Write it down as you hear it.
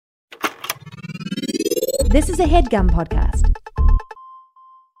This is a HeadGum podcast.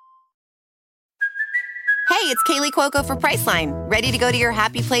 Hey, it's Kaylee Cuoco for Priceline. Ready to go to your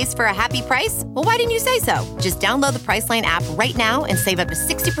happy place for a happy price? Well, why didn't you say so? Just download the Priceline app right now and save up to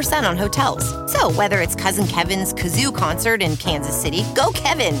 60% on hotels. So whether it's Cousin Kevin's Kazoo Concert in Kansas City, go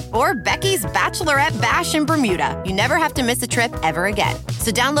Kevin, or Becky's Bachelorette Bash in Bermuda, you never have to miss a trip ever again.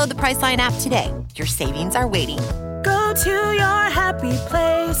 So download the Priceline app today. Your savings are waiting. Go to your happy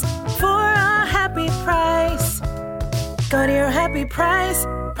place for a happy price. Go to your happy price,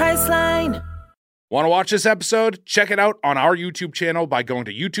 Priceline. Want to watch this episode? Check it out on our YouTube channel by going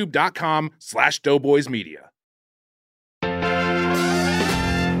to youtube.com/doughboysmedia.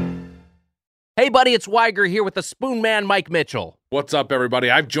 Hey, buddy, it's Weiger here with the Spoon Man, Mike Mitchell. What's up,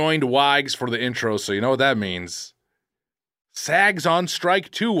 everybody? I've joined Wags for the intro, so you know what that means. SAG's on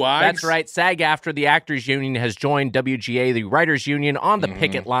strike too, Wags. That's right. SAG-AFTRA, the Actors Union, has joined WGA, the Writers Union, on the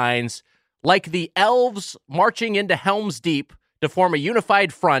picket lines, like the elves marching into Helm's Deep to form a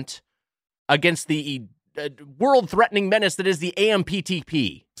unified front against the world-threatening menace that is the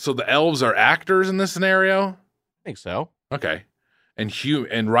AMPTP. So the elves are actors in this scenario? I think so. Okay.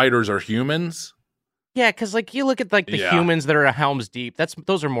 And writers are humans? Yeah, because like you look at like the humans that are at Helm's Deep,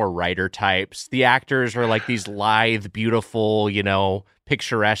 those are more writer types. The actors are like these lithe, beautiful,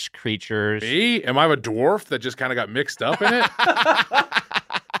 picturesque creatures. Me? Am I a dwarf that just kind of got mixed up in it?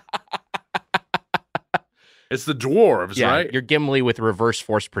 It's the dwarves, right? You're Gimli with reverse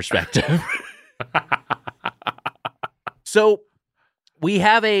force perspective. So we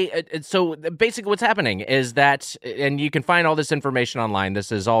have so basically what's happening is that, and you can find all this information online,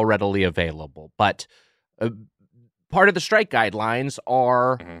 this is all readily available, but part of the strike guidelines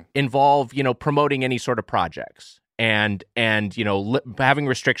are involve, promoting any sort of projects and having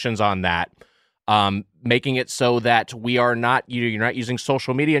restrictions on that. Making it so that we are not, you're not using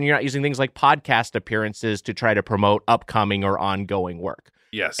social media and you're not using things like podcast appearances to try to promote upcoming or ongoing work.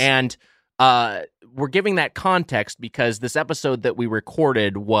 Yes. And we're giving that context because this episode that we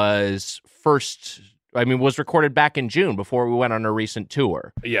recorded was recorded back in June before we went on a recent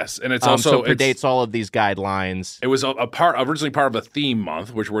tour. Yes, and it's also so predates all of these guidelines. It was originally part of a theme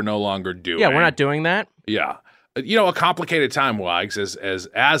month, which we're no longer doing. Yeah, we're not doing that. Yeah. A complicated time, Wags, as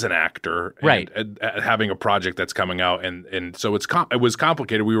an actor, and, right? And having a project that's coming out, and so it was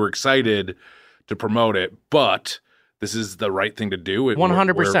complicated. We were excited to promote it, but this is the right thing to do.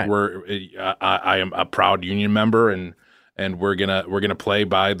 100%. I am a proud union member, and we're gonna play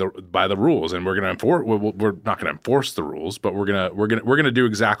by the rules, and we're gonna enforce. We're not gonna enforce the rules, but we're gonna do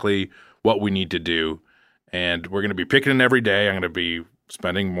exactly what we need to do, and we're gonna be picketing every day. I'm gonna be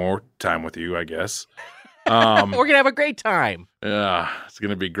spending more time with you, I guess. We're gonna have a great time. Yeah, it's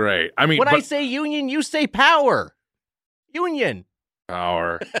gonna be great. I mean, I say union, you say power. Union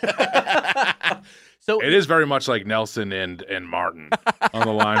power. So it is very much like Nelson and Martin on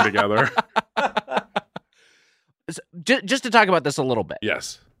the line together. Just to talk about this a little bit.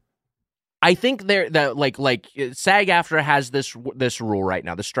 Yes. I think SAG-AFTRA has this rule right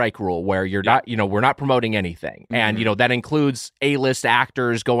now, the strike rule, where you're not, we're not promoting anything, and that includes A-list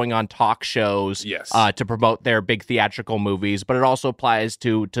actors going on talk shows, to promote their big theatrical movies, but it also applies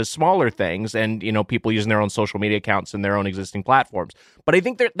to smaller things and people using their own social media accounts and their own existing platforms. But I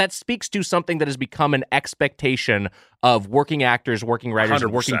think that speaks to something that has become an expectation of working actors, working writers, 100%.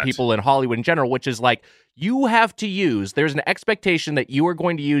 And working people in Hollywood in general, which is like, there's an expectation that you are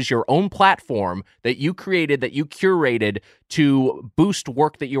going to use your own platform that you created, that you curated to boost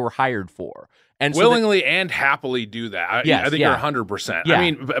work that you were hired for. And willingly and happily do that. I think you're 100%. Yeah. I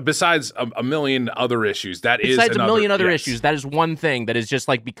mean, besides a million other issues, besides a million other issues, that is one thing that has just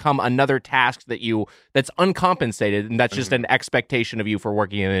like become another task that's uncompensated, and that's just an expectation of you for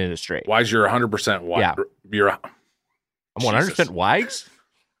working in the industry. Wags, you're 100% Wags. Yeah. I'm 100% Wags?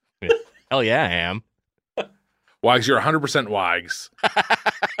 Hell yeah, I am. Wags, you're 100% Wags.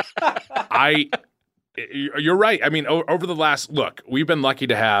 You're right. I mean, over the last, we've been lucky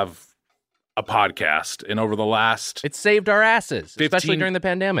to have a podcast, and over the last, it saved our asses, especially during the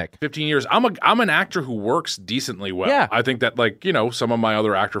pandemic. 15 years. I'm an actor who works decently well. Yeah. I think that some of my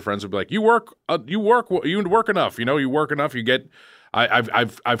other actor friends would be like, you work enough. You work enough. You get.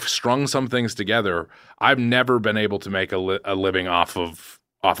 I've strung some things together. I've never been able to make a living off of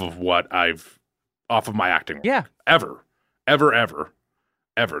my acting work. Yeah. Ever. It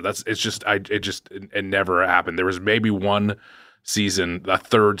never happened. There was maybe one season, a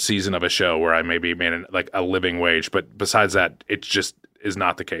third season of a show where I maybe made a living wage, but besides that, it just is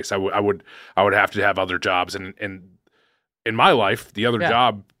not the case. I would have to have other jobs, and in my life, the other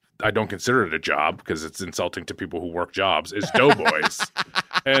job, I don't consider it a job because it's insulting to people who work jobs, is Doughboys.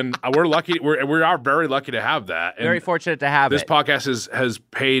 And we're lucky. We are very lucky to have that. And very fortunate to have this it. podcast has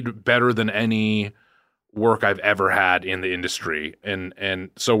paid better than any work I've ever had in the industry, and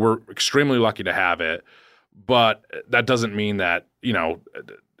so we're extremely lucky to have it. But that doesn't mean that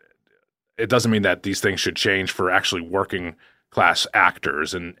it doesn't mean that these things should change for actually working class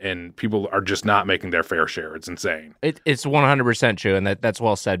actors, and people are just not making their fair share. It's insane. It's 100% true, and that's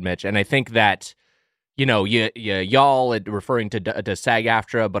well said, Mitch. And I think that y'all referring to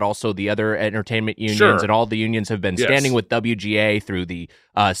SAG-AFTRA, but also the other entertainment unions, and all the unions have been standing with WGA through the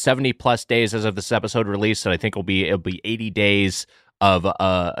 70 plus days as of this episode release. And I think it'll be 80 days of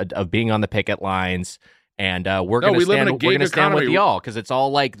being on the picket lines. And we're going to stand with y'all, because it's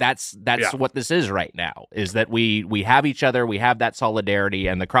all like that's what this is right now, is that we have each other, we have that solidarity,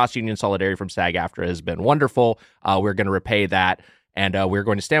 and the cross-union solidarity from SAG-AFTRA has been wonderful. We're going to repay that, and we're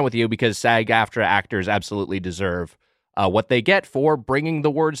going to stand with you, because SAG-AFTRA actors absolutely deserve what they get for bringing the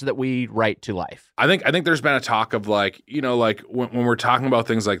words that we write to life. I think there's been a talk of when we're talking about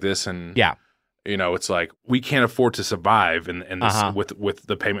things like this, and it's like we can't afford to survive in this with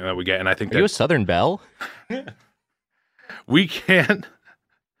the payment that we get. And I think you a Southern Belle? we can't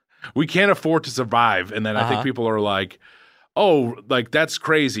afford to survive. And then I think people are like, oh, like that's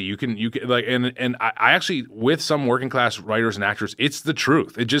crazy. You can like, and I actually, with some working class writers and actors, it's the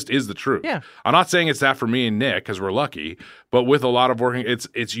truth. It just is the truth. Yeah. I'm not saying it's that for me and Nick, because we're lucky, but with a lot of working,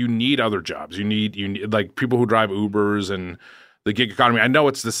 it's you need other jobs. You need like people who drive Ubers and the gig economy. I know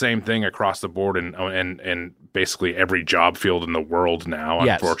it's the same thing across the board and basically every job field in the world now,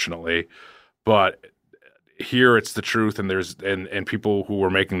 unfortunately. But here it's the truth, and there's and people who are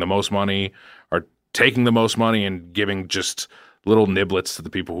making the most money are taking the most money and giving just little niblets to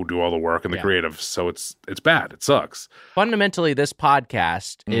the people who do all the work and the creative. So it's bad. It sucks. Fundamentally, this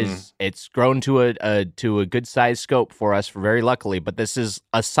podcast it's grown to a good size scope for us, very luckily, but this is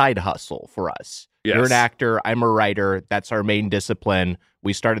a side hustle for us. Yes. You're an actor. I'm a writer. That's our main discipline.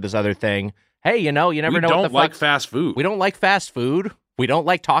 We started this other thing. Hey, you never know what the fuck. We don't like fast food. We don't like fast food. We don't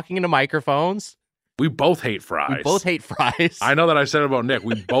like talking into microphones. We both hate fries. I know that I said it about Nick.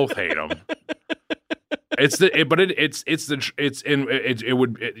 We both hate them. It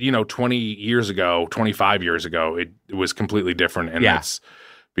would 20 years ago, 25 years ago, it was completely different. And that's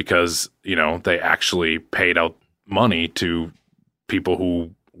because, they actually paid out money to people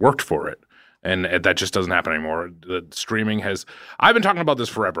who worked for it. And that just doesn't happen anymore. The streaming I've been talking about this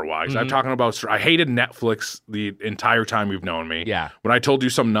forever, Wags. I hated Netflix the entire time you've known me. Yeah. When I told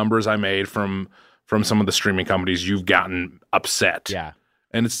you some numbers I made from some of the streaming companies, you've gotten upset. Yeah.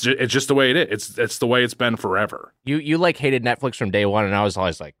 And it's just the way it is. It's the way it's been forever. You hated Netflix from day one, and I was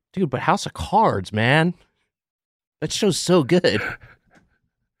always like, dude, but House of Cards, man. That show's so good.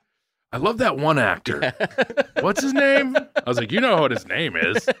 I love that one actor. What's his name? I was like, you know what his name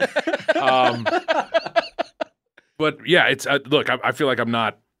is. But yeah, it's look. I feel like I'm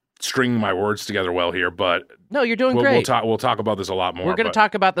not stringing my words together well here, but no, you're doing great. We'll talk about this a lot more. We're going to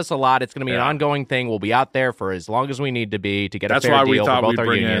talk about this a lot. It's going to be an ongoing thing. We'll be out there for as long as we need to be to get a fair deal for both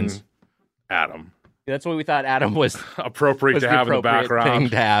our unions. In Adam. That's what we thought Adam was appropriate to have in the background. Thing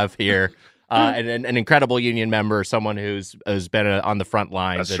to have here. And an incredible union member, someone who's been on the front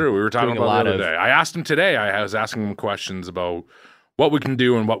lines. That's true. We were talking about the other day. I asked him today. I was asking him questions about what we can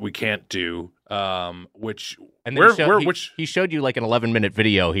do and what we can't do. He showed you like an 11-minute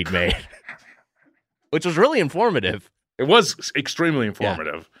video he'd made, which was really informative. It was extremely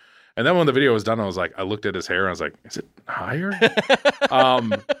informative. Yeah. And then when the video was done, I looked at his hair and I was like, is it higher?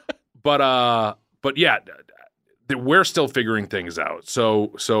 But yeah, we're still figuring things out.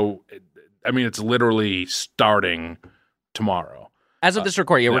 So. I mean, it's literally starting tomorrow. As of this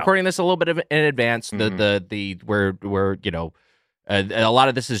recording, we're recording this a little bit in advance. We're a lot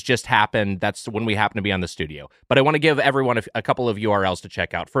of this has just happened. That's when we happen to be on the studio. But I want to give everyone a couple of URLs to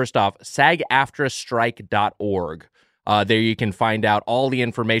check out. First off, sagaftrastrike.org. There you can find out all the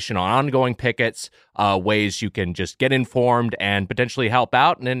information on ongoing pickets, ways you can just get informed and potentially help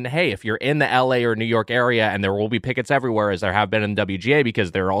out. And then, hey, if you're in the LA or New York area, and there will be pickets everywhere, as there have been in WGA, because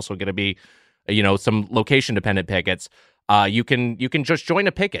there are also going to be, some location-dependent pickets, you can just join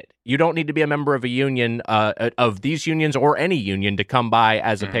a picket. You don't need to be a member of a union, of these unions or any union, to come by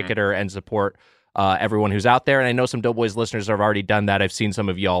as a picketer and support everyone who's out there. And I know some Doughboys listeners have already done that. I've seen some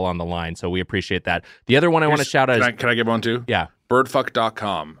of y'all on the line, so we appreciate that. The other one I want to shout out is... Can I give one too? Yeah.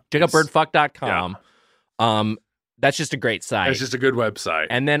 Birdfuck.com. Check out birdfuck.com. Yeah. That's just a great site. It's just a good website.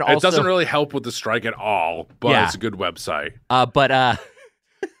 And then also... It doesn't really help with the strike at all, but it's a good website.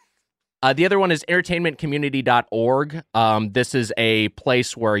 The other one is entertainmentcommunity.org. This is a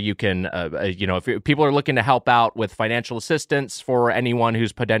place where you can, if people are looking to help out with financial assistance for anyone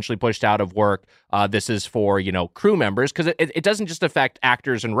who's potentially pushed out of work, this is for, crew members, because it doesn't just affect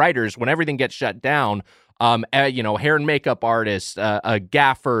actors and writers. When everything gets shut down, hair and makeup artists,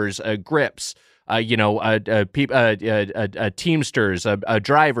 gaffers, grips, teamsters,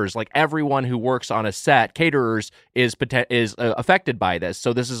 drivers, like everyone who works on a set, caterers is affected by this.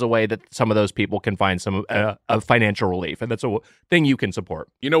 So this is a way that some of those people can find some financial relief, and that's a thing you can support.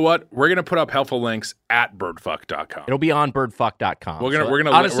 You know what? We're gonna put up helpful links at birdfuck.com. It'll be on birdfuck.com. We're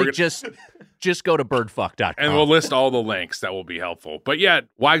gonna honestly just go to birdfuck.com, and we'll list all the links that will be helpful. But yeah,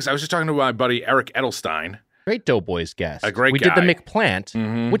 Wags, I was just talking to my buddy Eric Edelstein. Great Doughboys guest. A great guy. We did the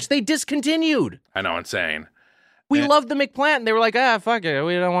McPlant, which they discontinued. I know, insane. We loved the McPlant, and they were like, fuck it,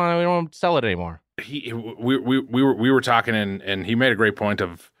 we don't want to sell it anymore. We were talking, and he made a great point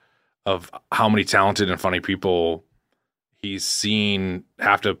of how many talented and funny people he's seen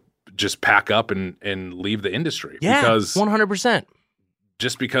have to just pack up and leave the industry. Yeah, because 100%.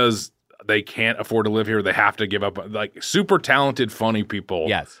 Just because they can't afford to live here, they have to give up. Like super talented, funny people.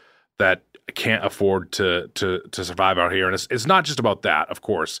 Yes. That can't afford to survive out here, and it's not just about that. Of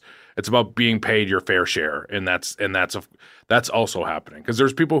course, it's about being paid your fair share, and that's also happening because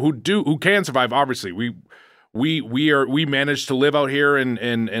there's people who can survive. Obviously, we manage to live out here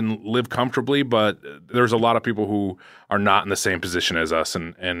and live comfortably, but there's a lot of people who are not in the same position as us,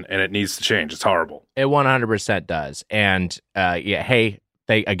 and it needs to change. It's horrible. It 100% does. And thank you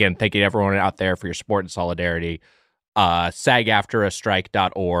to everyone out there for your support and solidarity.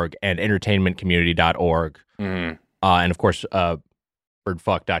 SAGAfterAstrike.org and entertainmentcommunity.org. And of course,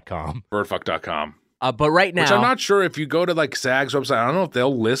 birdfuck.com. Birdfuck.com. But right now, which I'm not sure if you go to like SAG's website, I don't know if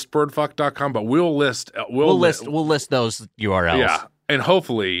they'll list birdfuck.com, but we'll list those URLs. Yeah. And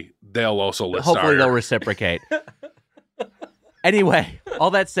hopefully they'll also list they'll reciprocate. Anyway, all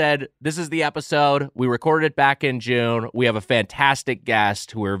that said, this is the episode. We recorded it back in June. We have a fantastic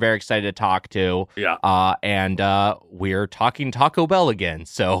guest who we're very excited to talk to. Yeah. And we're talking Taco Bell again.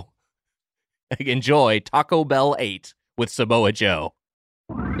 So enjoy Taco Bell 8 with Samoa Joe.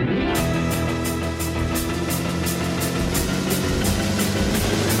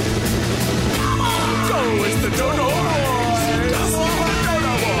 It's the Dodo Boys.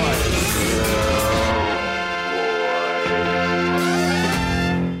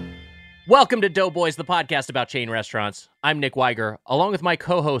 Welcome to Doughboys, the podcast about chain restaurants. I'm Nick Weiger, along with my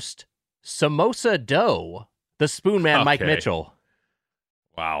co-host, Samosa Doe, the Spoon Man, Mike Mitchell.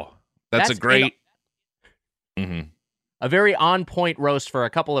 Wow. That's a great... A very on-point roast for a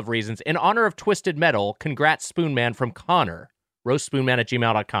couple of reasons. In honor of Twisted Metal, congrats Spoon Man from Connor.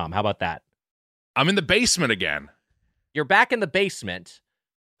 Roastspoonman@gmail.com. How about that? I'm in the basement again. You're back in the basement.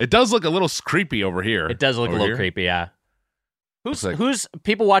 It does look a little creepy over here. It does look a little creepy, yeah. Who's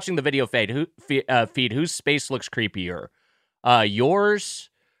people watching the video feed? Whose space looks creepier,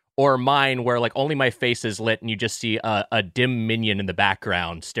 yours or mine? Where like only my face is lit and you just see a dim minion in the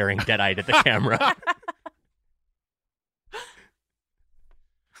background staring dead-eyed at the camera.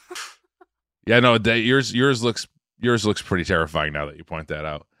 Yeah, no, yours looks pretty terrifying now that you point that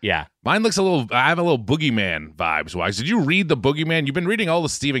out. Yeah, mine looks I have a little Boogeyman vibes. Why? Did you read the Boogeyman? You've been reading all the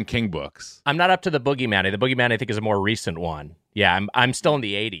Stephen King books. I'm not up to the Boogeyman. The Boogeyman I think is a more recent one. Yeah, I'm still in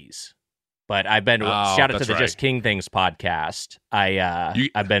the 80s, but I've been shout out to the Just King Things podcast.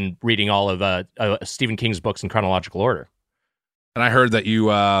 I've been reading all of Stephen King's books in chronological order. And I heard that you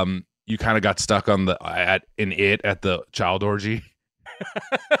kind of got stuck on at the child orgy.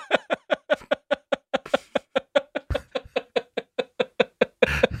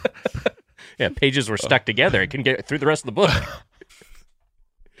 Yeah, pages were stuck together. It couldn't get through the rest of the book.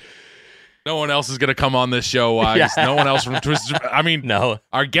 No one else is going to come on this show. Wags. Yeah. No one else from Twisted. I mean, no.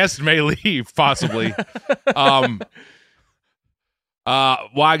 Our guest may leave, possibly.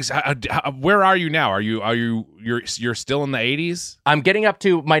 Wags, where are you now? You're still in the 80s? I'm getting up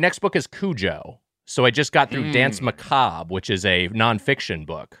to my next book is Cujo. So I just got through Dance Macabre, which is a nonfiction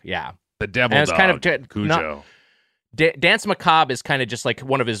book. Yeah, the Devil Dog. Kind of Cujo. Dance Macabre is kind of just like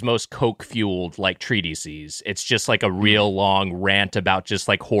one of his most coke-fueled like treatises. It's just like a real long rant about just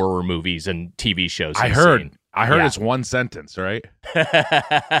like horror movies and TV shows. I heard it's one sentence, right?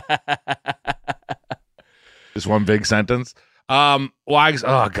 Just one big sentence. Wags,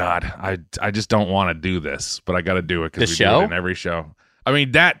 oh God, I just don't want to do this, but I got to do it because we do it in every show. I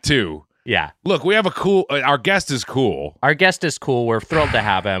mean that too. Yeah. Look, we have our guest is cool. Our guest is cool. We're thrilled to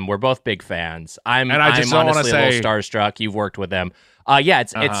have him. We're both big fans. I'm honestly a little starstruck. You've worked with him.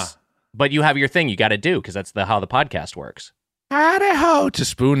 It's but you have your thing you got to do because that's how the podcast works. Howdy ho to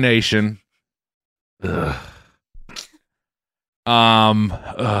Spoon Nation. Ugh.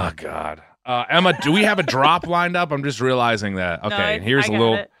 Oh God. Emma, do we have a drop lined up? I'm just realizing that. Okay, No, here's I a got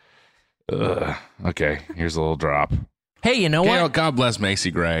little. it. Okay, here's a little drop. Hey, you know what? God bless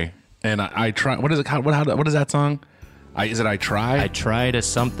Macy Gray. And I try. What is it? What is that song? Is it I try? I tried a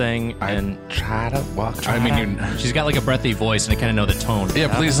something and try to walk. she's got like a breathy voice and I kind of know the tone.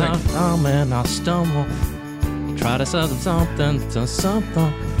 Yeah, please sing. Oh man, I'll stumble. Try to something to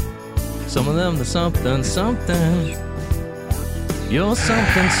something. Some of them to something. You're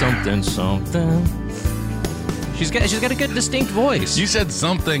something. She's got a good distinct voice. You said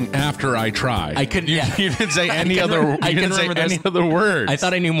something after I try. I couldn't. You didn't say any other. You didn't say any other words. I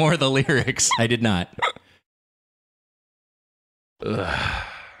thought I knew more of the lyrics. I did not.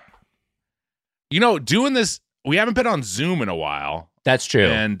 You know, doing this, we haven't been on Zoom in a while. That's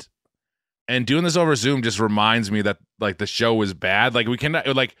true. And doing this over Zoom just reminds me that like the show is bad. Like we can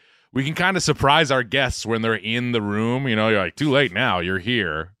kind of surprise our guests when they're in the room. You know, you're like, too late now. You're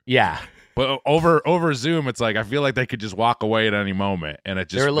here. Yeah. But over Zoom, it's like I feel like they could just walk away at any moment, and it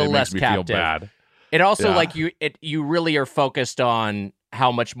just makes me feel bad. It also like you really are focused on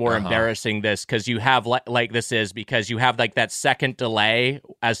how much more embarrassing this, because you have like this is because you have like that second delay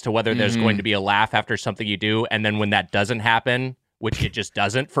as to whether there's going to be a laugh after something you do, and then when that doesn't happen, which it just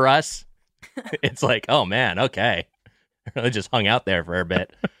doesn't for us, it's like, oh man, okay, I just hung out there for a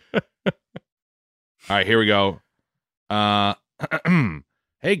bit. All right, here we go.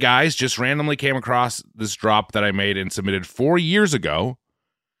 Hey guys, just randomly came across this drop that I made and submitted 4 years ago.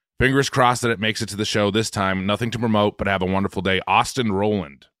 Fingers crossed that it makes it to the show this time. Nothing to promote, but have a wonderful day. Austin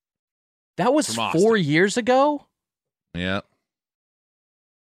Rowland. That was 4 years ago? Yeah.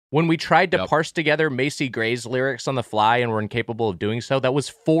 When we tried to parse together Macy Gray's lyrics on the fly and were incapable of doing so, that was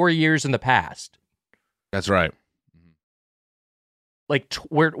 4 years in the past. That's right. Like,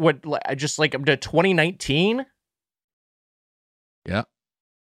 just like up to 2019? Yeah.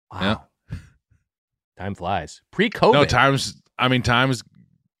 Wow. Yeah. Time flies. Pre-COVID. No, time's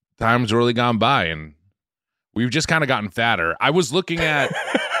really gone by, and we've just kind of gotten fatter. I was looking at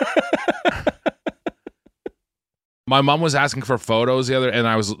my mom was asking for photos the other, and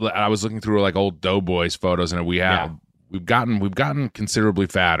I was looking through like old Doughboys photos, and we've gotten considerably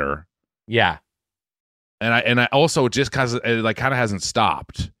fatter. Yeah. And I also just because it like kind of hasn't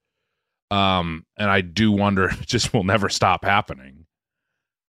stopped. And I do wonder if it just will never stop happening.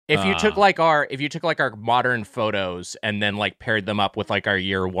 If you took like our modern photos and then like paired them up with like our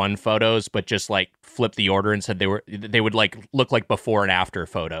year one photos, but just like flipped the order and said they would like look like before and after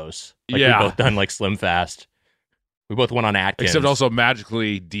photos. Like we both done like Slim Fast. We both went on Atkins. Except also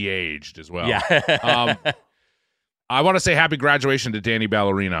magically de-aged as well. Yeah. I want to say happy graduation to Danny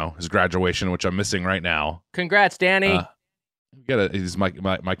Ballerino, his graduation, which I'm missing right now. Congrats, Danny. He's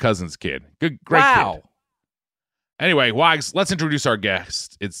my cousin's kid. Great kid. Anyway, Wags, let's introduce our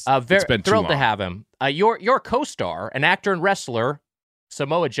guest. It's been thrilled too long. to have him. Your co-star, an actor and wrestler,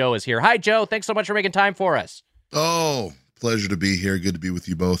 Samoa Joe, is here. Hi, Joe. Thanks so much for making time for us. Oh, pleasure to be here. Good to be with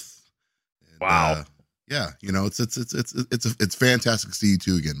you both. And, wow. Yeah, you know, it's fantastic to see you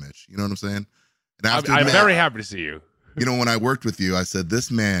too again, Mitch. You know what I'm saying? And I'm very happy to see you. You know, when I worked with you, I said,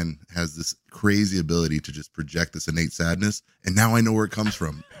 this man has this crazy ability to just project this innate sadness. And now I know where it comes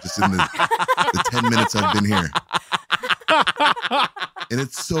from, just in the 10 minutes I've been here. And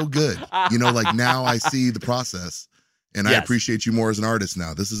it's so good. You know, like now I see the process and I appreciate you more as an artist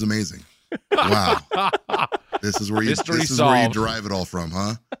now. This is amazing. Wow. This is where you derive it all from,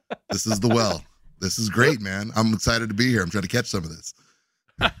 huh? This is the well. This is great, man. I'm excited to be here. I'm trying to catch some of this.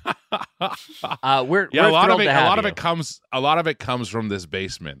 A lot of it comes from this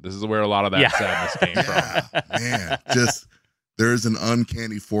basement. This is where a lot of that sadness came from. Man, just there's an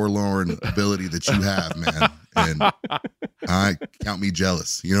uncanny forlorn ability that you have, man, and I count me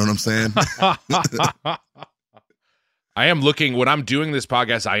jealous. You know what I'm saying? I am looking when I'm doing this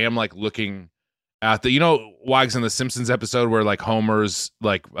podcast. I am like looking at the Wags in the Simpsons episode where like Homer's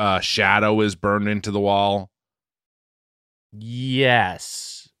like shadow is burned into the wall. Yes.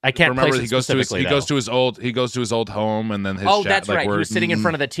 I can't remember. He goes to his old home, and then his that's right. He was sitting in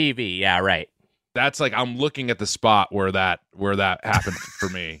front of the TV. Yeah, right. That's like I'm looking at the spot where that happened for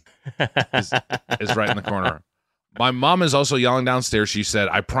me. is right in the corner. My mom is also yelling downstairs. She said,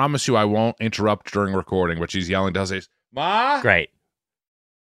 "I promise you, I won't interrupt during recording." But she's yelling downstairs, "Ma!" Great.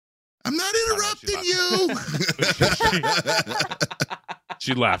 I'm not interrupting you.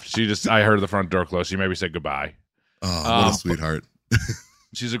 She left. I heard the front door close. She maybe said goodbye. Oh, what a sweetheart.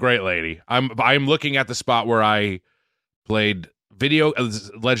 She's a great lady. I'm looking at the spot where I played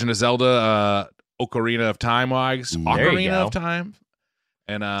Legend of Zelda Ocarina of Time, Wags. Ocarina of Time.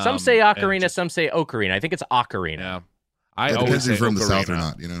 And some say Ocarina, some say Ocarina. I think it's Ocarina. Yeah. It depends if you're from the South or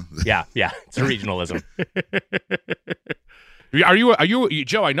not, Yeah, it's a regionalism. Are you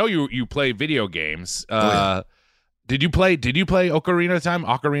Joe? I know you play video games. Did you play Ocarina of Time?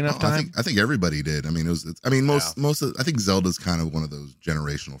 I think everybody did. I mean, most of I think Zelda's kind of one of those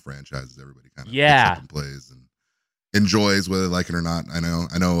generational franchises everybody kind of picks up and plays and enjoys, whether they like it or not. I know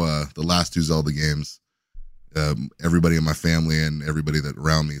the last 2 Zelda games, everybody in my family and everybody that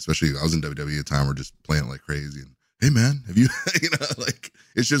around me, especially I was in WWE at the time, were just playing it like crazy. And hey man, have you like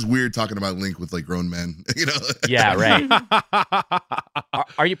it's just weird talking about Link with like grown men, Yeah, right.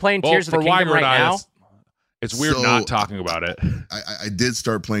 Are you playing Tears of the Kingdom right now? It's weird not talking about it. I did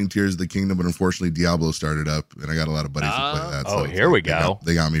start playing Tears of the Kingdom, but unfortunately Diablo started up, and I got a lot of buddies who play that. So here we go.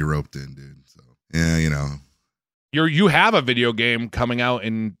 They got me roped in, dude. So yeah, You have a video game coming out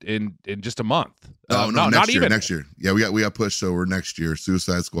in just a month. No, next year. Yeah, we got pushed, so we're next year.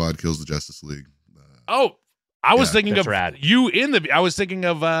 Suicide Squad kills the Justice League. I was thinking of rad. I was thinking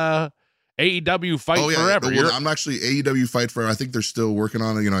of AEW Fight Forever. Well, I'm actually AEW Fight Forever. I think they're still working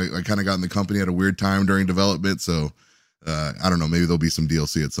on it. I kind of got in the company at a weird time during development, so I don't know. Maybe there'll be some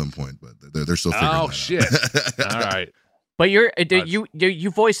DLC at some point, but they're still figuring that out. Oh shit! All right. But you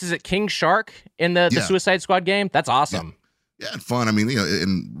voice, is it King Shark in the Suicide Squad game? That's awesome. Yeah, and fun. I mean,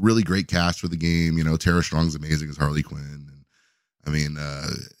 and really great cast for the game. Tara Strong's amazing as Harley Quinn. And I mean,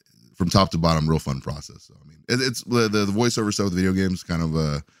 from top to bottom, real fun process. So I mean, it's the voiceover stuff with video games, kind of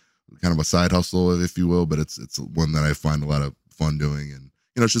a side hustle, if you will, but it's one that I find a lot of fun doing, and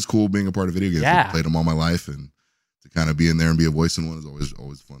it's just cool being a part of video games. Yeah. I've played them all my life, and to kind of be in there and be a voice in one is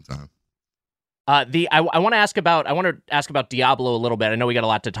always a fun time. I want to ask about Diablo a little bit. I know we got a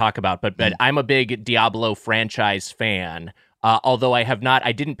lot to talk about, but I'm a big Diablo franchise fan. Although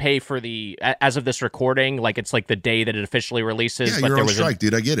I didn't pay for as of this recording, like it's like the day that it officially releases. Yeah, you're on strike,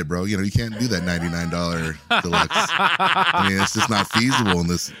 dude. I get it, bro. You can't do that $99 deluxe. I mean, it's just not feasible in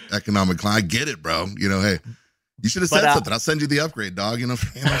this economic climate. I get it, bro. Hey, you should have said something. I'll send you the upgrade, dog. Stay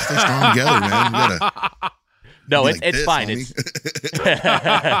strong together, man. You gotta. No, it's like fine.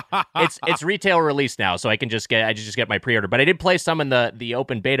 It's retail release now, so I just get my pre-order. But I did play some in the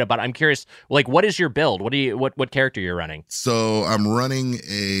open beta. But I'm curious, like, what is your build? What character you're running? So I'm running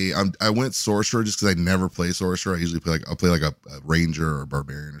I went sorcerer just because I never play sorcerer. I usually play a ranger or a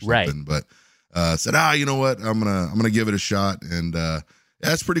barbarian or something. Right. But said, you know what? I'm gonna give it a shot, and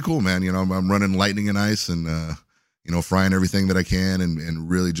it's pretty cool, man. I'm running lightning and ice, and frying everything that I can, and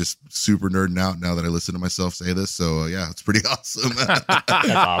really just super nerding out now that I listen to myself say this. So it's pretty awesome. That's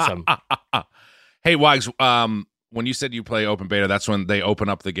awesome. Hey, Wags, when you said you play open beta, that's when they open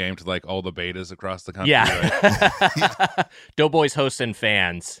up the game to like all the betas across the country. Yeah. Right? Doughboys hosts and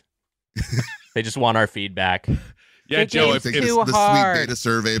fans. They just want our feedback. Yeah, Joe, if the sweet beta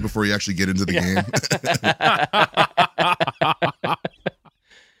survey before you actually get into the game.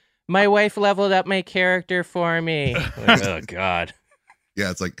 My wife leveled up my character for me. Oh, God.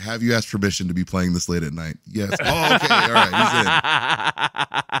 Yeah, it's like, have you asked permission to be playing this late at night? Yes. Oh, okay. All right. He's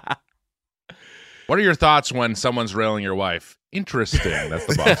in. What are your thoughts when someone's railing your wife? Interesting. That's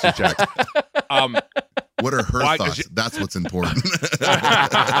the box you check. What are her thoughts? That's what's important.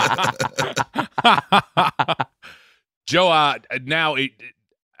 Joe, now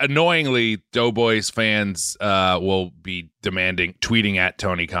annoyingly, Doughboys fans will be tweeting at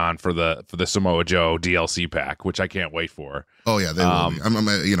Tony Khan for the Samoa Joe DLC pack, which I can't wait for. Oh yeah, they will be.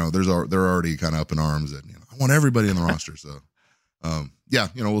 They're already kind of up in arms, and I want everybody in the roster. So,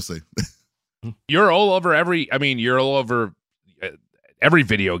 we'll see. You're all over every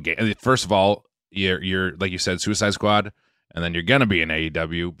video game. First of all, you're like you said, Suicide Squad, and then you're gonna be in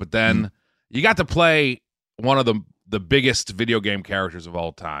AEW, but then you got to play one of the biggest video game characters of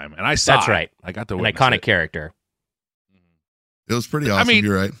all time, and I saw. That's right. I got to an iconic character. It was pretty awesome.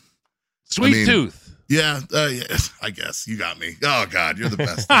 You're right. Sweet Tooth. Yeah, I guess you got me. Oh God, you're the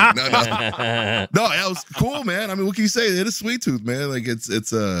best. No, it was cool, man. I mean, what can you say? It is Sweet Tooth, man. Like it's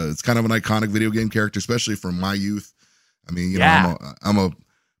kind of an iconic video game character, especially from my youth. I mean, I'm a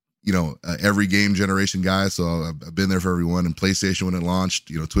every game generation guy, so I've been there for everyone. And PlayStation when it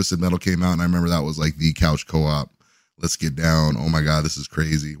launched, Twisted Metal came out, and I remember that was like the couch co-op. Let's get down. Oh my God, this is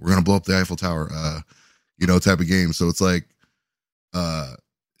crazy. We're gonna blow up the Eiffel Tower. Type of game. So it's like,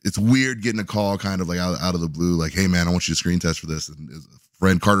 it's weird getting a call kind of like out of the blue, like, hey man, I want you to screen test for this. And his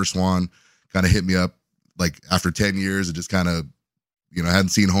friend Carter Swan kind of hit me up like after 10 years. It just kind of, hadn't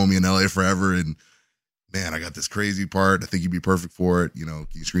seen homie in LA forever. And man, I got this crazy part. I think you'd be perfect for it. Can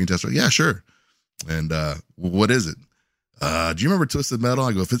you screen test it? Yeah, sure. And what is it? Do you remember Twisted Metal?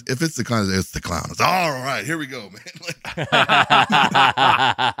 I go, if it's the clown, it's the clown. It's all right. Here we go, man.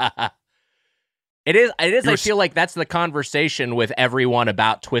 It is. I feel like that's the conversation with everyone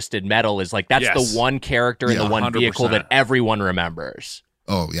about Twisted Metal is like, that's the one character and the one 100%. Vehicle that everyone remembers.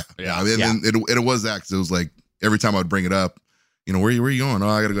 Oh, yeah. I mean, it was that, because it was like, every time I would bring it up, where are you going? Oh,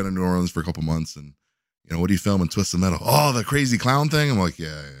 I got to go to New Orleans for a couple months. And, what are you filming? Twisted Metal. Oh, the crazy clown thing? I'm like,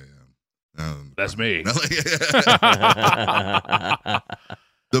 yeah. That's me. The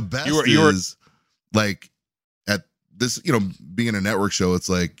best is like at this, being a network show, it's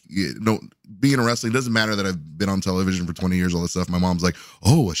like, being in wrestling doesn't matter that I've been on television for 20 years, all this stuff. My mom's like,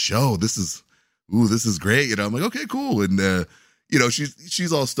 oh, a show. This is great. I'm like, okay, cool. And,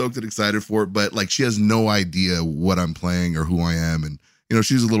 she's all stoked and excited for it, but like, she has no idea what I'm playing or who I am. And,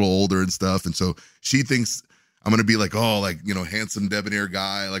 she's a little older and stuff. And so she thinks I'm going to be like, handsome, debonair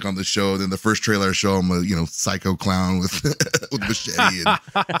guy, like on the show. Then the first trailer I show him a, psycho clown with machete.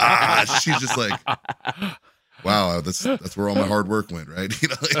 And she's just like, wow, that's where all my hard work went, right?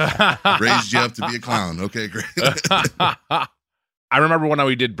 Raised you up to be a clown. Okay, great. I remember when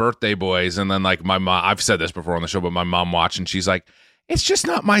we did Birthday Boys, and then like my mom, I've said this before on the show, but my mom watched and she's like, it's just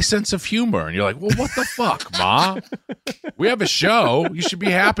not my sense of humor. And you're like, well, what the fuck, Ma? We have a show. You should be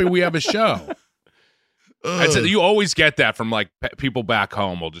happy we have a show. And so you always get that from like people back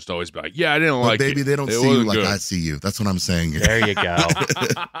home will just always be like, yeah, I didn't like baby, it. They don't see you like I see you. That's what I'm saying. There you go.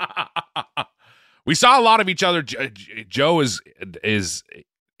 We saw a lot of each other. Joe is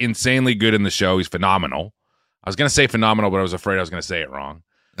insanely good in the show. He's phenomenal. I was going to say phenomenal, but I was afraid I was going to say it wrong.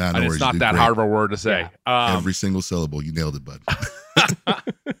 No and it's not that hard of a word to say. Yeah. Every single syllable. You nailed it, bud.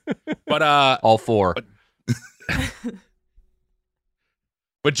 But all four.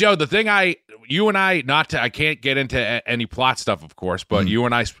 But Joe, the thing you and I, I can't get into any plot stuff, of course, but you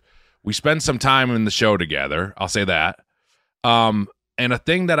and I, we spend some time in the show together. I'll say that. And a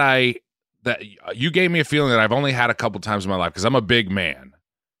thing that you gave me a feeling that I've only had a couple times in my life, because I'm a big man.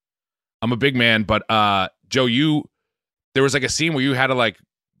 But Joe, there was like a scene where you had to like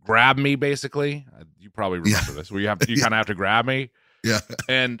grab me, basically. You probably remember this, where you kind of have to grab me. Yeah.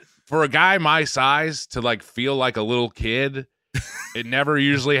 And for a guy my size to like feel like a little kid, it never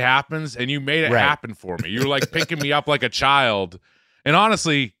usually happens, and you made it happen for me. You were like picking me up like a child, and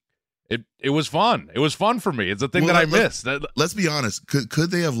honestly, it was fun. It was fun for me. It's a thing that I missed. Let's be honest.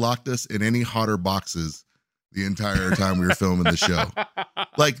 Could they have locked us in any hotter boxes the entire time we were filming the show?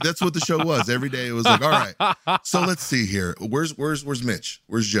 Like, that's what the show was. Every day it was like, all right, so let's see here. Where's Mitch?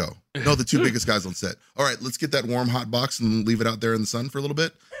 Where's Joe? No, the two biggest guys on set. All right, let's get that warm hot box and leave it out there in the sun for a little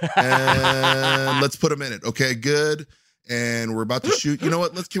bit, and let's put them in it. Okay, good. And we're about to shoot. You know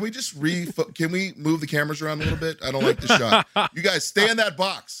what? Can we just can we move the cameras around a little bit? I don't like the shot. You guys stay in that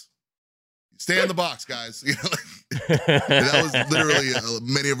box. Stay in the box, guys. That was literally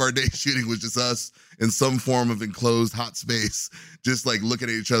many of our days shooting was just us in some form of enclosed hot space, just like looking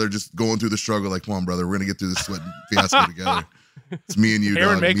at each other, just going through the struggle. Like, come on, brother, we're gonna get through this sweat fiasco together. It's me and you.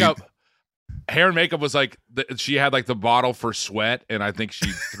 Hair and makeup. Hair and makeup was like she had like the bottle for sweat, and I think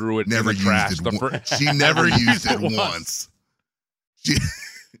she threw it in the trash. She never used it once.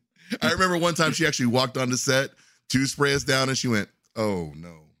 I remember one time she actually walked onto set to spray us down, and she went, "Oh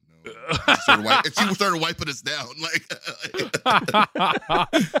no." She started wiping us down. Like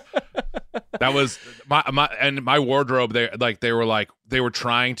that was my wardrobe. They were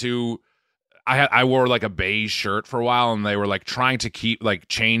trying to. I wore like a beige shirt for a while, and they were like trying to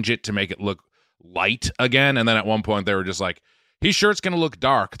change it to make it look light again. And then at one point they were just like, his shirt's gonna look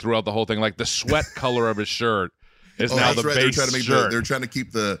dark throughout the whole thing. Like the sweat color of his shirt is now the base shirt. They're trying to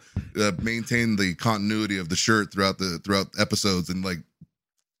keep maintain the continuity of the shirt throughout episodes, and like.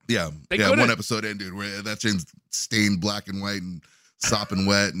 Yeah, one episode in, dude, where that thing's stained black and white and sopping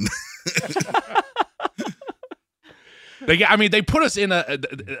wet, and they put us in I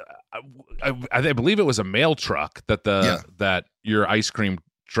believe it was a mail truck that your ice cream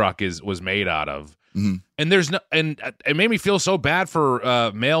truck was made out of, and and it made me feel so bad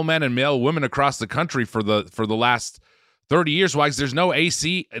for male men and male women across the country for the last 30 years. Why? Because there's no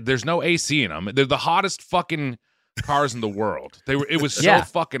AC in them. They're the hottest fucking cars in the world. It was so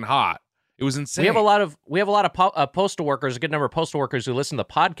fucking hot. It was insane. We have a lot of postal workers, a good number of postal workers who listen to the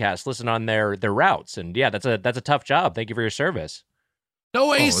podcast, listen on their routes, and that's a tough job. Thank you for your service.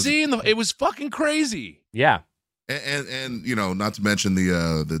 No AC it was fucking crazy. Yeah. And not to mention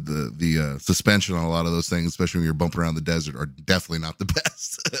the suspension on a lot of those things, especially when you're bumping around the desert, are definitely not the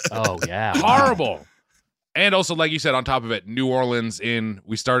best. Oh yeah. Horrible. And also, like you said, on top of it, New Orleans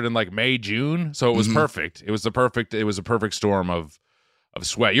we started in like May, June, so it was perfect. It was a perfect storm of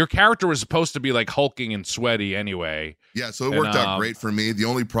sweat. Your character was supposed to be like hulking and sweaty anyway. Yeah, so it worked out great for me. The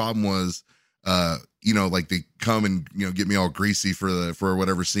only problem was, like they come and get me all greasy for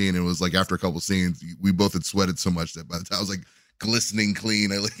whatever scene. It was like after a couple scenes, we both had sweated so much that by the time I was like glistening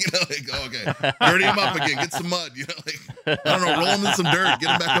clean, oh, okay, dirty him up again, get some mud, I don't know, roll him in some dirt,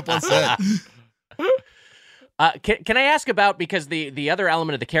 get him back up on set. Can I ask about, because the other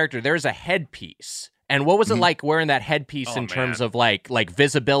element of the character, there's a headpiece. And what was it like wearing that headpiece in terms of like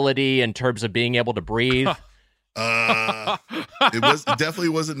visibility, in terms of being able to breathe? It definitely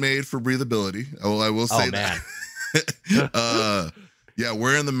wasn't made for breathability. I will say that. Yeah,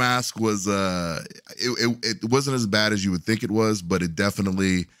 wearing the mask was it wasn't as bad as you would think it was, but it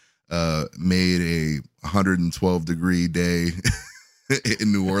definitely made a 112-degree day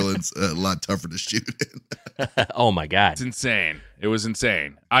in New Orleans a lot tougher to shoot in. Oh my God. It's insane. It was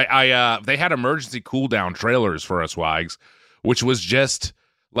insane. They had emergency cool down trailers for us, Wags, which was just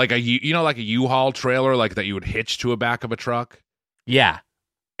like a U-Haul trailer, like that you would hitch to a back of a truck. Yeah.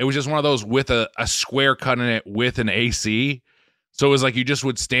 It was just one of those with a square cut in it with an AC. So it was like you just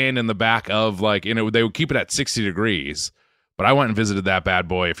would stand in the back of they would keep it at 60 degrees. But I went and visited that bad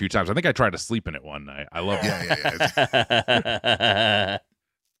boy a few times. I think I tried to sleep in it one night. I love it. Yeah.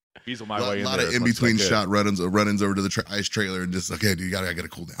 Weasel my way in there. A lot of in-between shot run-ins over to the ice trailer and just, okay, dude, I got to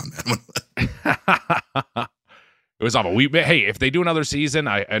cool down, man. It was awful. Hey, if they do another season,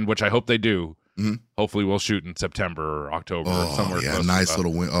 which I hope they do, hopefully we'll shoot in September or October or somewhere. Yeah, nice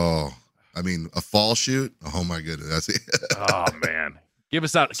little win. Oh, I mean, a fall shoot. Oh my goodness, that's it. Oh man, give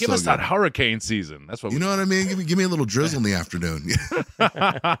us that hurricane season. That's what know what I mean. Give me a little drizzle in the afternoon.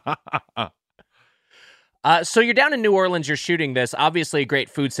 So you're down in New Orleans. You're shooting this. Obviously, a great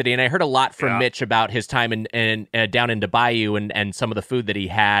food city, and I heard a lot from Mitch about his time in down in Bayou and some of the food that he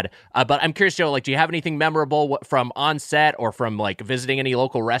had. But I'm curious, Joe. Do you have anything memorable from on set or from visiting any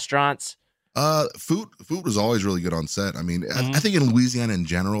local restaurants? Food was always really good on set. I mean, I think in Louisiana in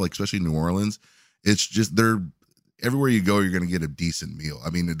general, especially New Orleans, it's just everywhere you go, you're going to get a decent meal.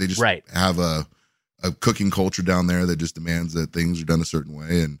 I mean, they just have a cooking culture down there that just demands that things are done a certain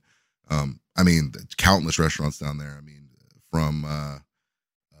way. And, I mean, countless restaurants down there. I mean, from, a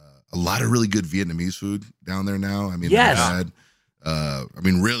lot of really good Vietnamese food down there now. I mean,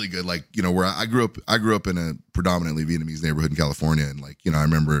 really good. Where I grew up in a predominantly Vietnamese neighborhood in California. And I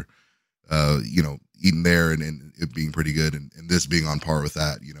remember, eating there and it being pretty good and this being on par with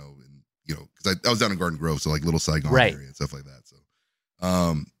that, because I was down in Garden Grove, so Little Saigon area and stuff like that. So,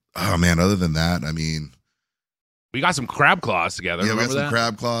 oh man, other than that, I mean, we got some crab claws together. Yeah, we got some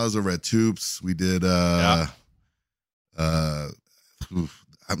crab claws over at Toops. We did, I'm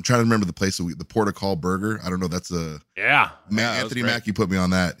trying to remember the place, the Portugal Burger. I don't know. That's Anthony Mackie put me on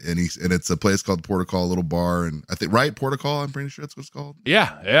that, and it's a place called Portugal, a little bar, and I think Portugal. I'm pretty sure that's what it's called.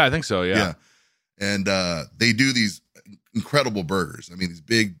 Yeah, I think so. Yeah. And they do these incredible burgers. I mean, these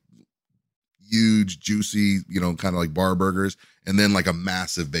big, huge, juicy, kind of like bar burgers, and then a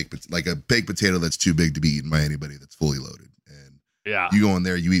massive baked potato that's too big to be eaten by anybody that's fully loaded. And you go in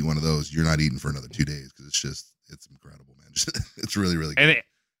there, you eat one of those, you're not eating for another 2 days because it's incredible, man. It's really, really good.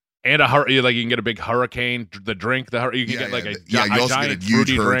 And you can get a big hurricane, the drink. You can get you also get a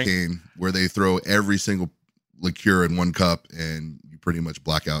huge hurricane drink where they throw every single liqueur in one cup, and you pretty much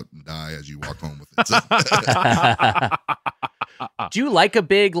black out and die as you walk home with it. So. Do you like a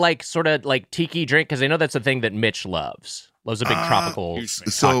big sort of tiki drink? Because I know that's a thing that Mitch loves. Loves a big tropical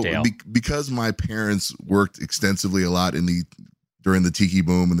cocktail. Because my parents worked extensively a lot during the tiki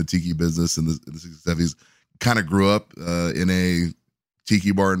boom and the tiki business in the 60s, 70s, kind of grew up in a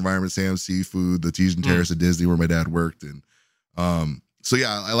tiki bar environment, Sam's Seafood, the Tejan Terrace at Disney where my dad worked. And so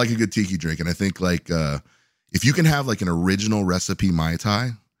yeah, I like a good tiki drink. And I think if you can have an original recipe Mai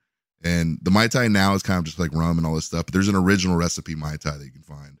Tai, and the Mai Tai now is kind of just rum and all this stuff, but there's an original recipe Mai Tai that you can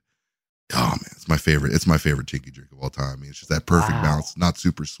find. Oh man, it's my favorite. It's my favorite tiki drink of all time. I mean, it's just that perfect balance, not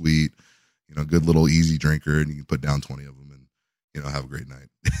super sweet, good little easy drinker, and you can put down 20 of them and have a great night.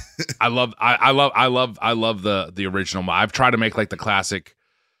 I love the original. I've tried to make the classic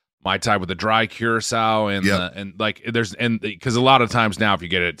Mai Tai with the dry curacao and because a lot of times now if you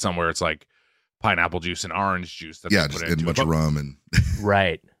get it somewhere it's pineapple juice and orange juice that they put and a bunch of rum and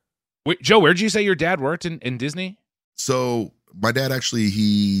right. Wait, Joe, where did you say your dad worked in Disney? So my dad actually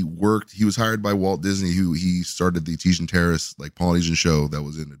he was hired by Walt Disney, he started the Tejan Terrace Polynesian show that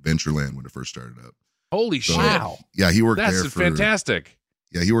was in Adventureland when it first started up. Holy shit! Wow. Yeah, he worked there. That's fantastic.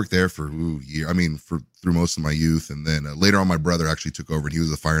 Yeah, he worked there for a year. I mean, through most of my youth, and then later on, my brother actually took over, and he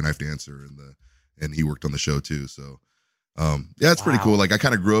was a fire knife dancer, and he worked on the show too. So, it's pretty cool. I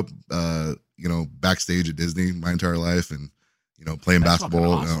kind of grew up, backstage at Disney my entire life, and playing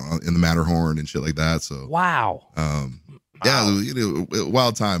basketball awesome. In the Matterhorn and shit like that. So wow. Yeah,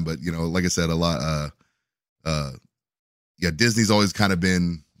 wild time. But like I said, a lot. Disney's always kind of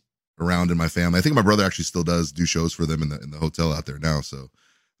been around in my family. I think my brother actually still does do shows for them in the hotel out there now. So,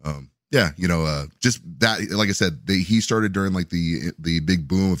 just that, like I said, he started during like the big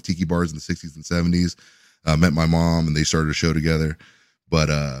boom of tiki bars in the 60s and 70s. Met my mom and they started a show together. But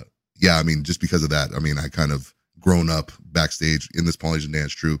just because of that, I kind of grown up backstage in this Polynesian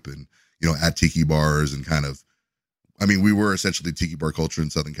dance troupe and, at tiki bars and kind of, we were essentially tiki bar culture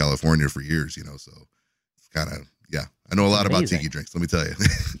in Southern California for years, so it's kind of, I know a lot about tiki drinks, let me tell you.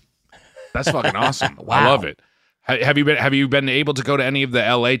 That's fucking awesome. Wow. I love it. Have you been able to go to any of the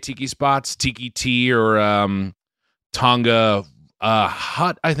LA tiki spots? Tiki Tea or Tonga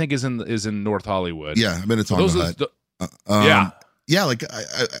Hut, I think is in North Hollywood. Yeah, I've been to Tonga Hut. Like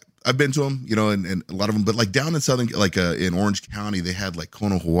I've been to them, and a lot of them, but like down in Southern, like in Orange County, they had like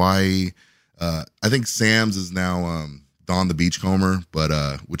Kona, Hawaii. I think Sam's is now Don the Beachcomber,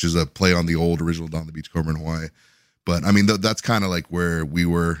 but which is a play on the old original Don the Beachcomber in Hawaii. But that's kind of like where we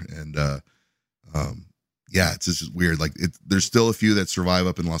were, and it's just weird. Like there's still a few that survive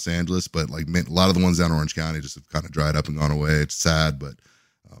up in Los Angeles, but like a lot of the ones down in Orange County just have kind of dried up and gone away. It's sad, but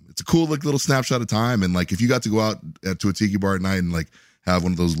it's a cool like little snapshot of time. And like if you got to go out to a tiki bar at night and like have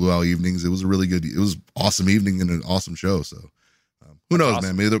one of those luau evenings, it was awesome evening and an awesome show. So who knows,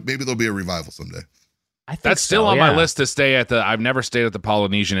 awesome. Man? Maybe there'll be a revival someday. I think that's still on my list to stay at I've never stayed at the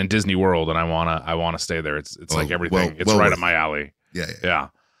Polynesian in Disney World, and I wanna stay there. It's like everything. It's right up my alley. Yeah.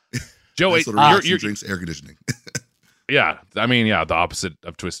 Joe, nice your drinks, air conditioning. Yeah, the opposite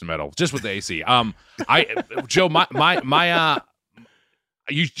of Twisted Metal, just with the AC. Joe,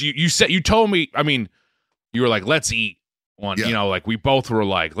 you told me. You were like, let's eat one. Yeah. Like we both were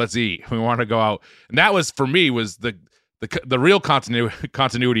like, let's eat. We want to go out, and that was for me was the real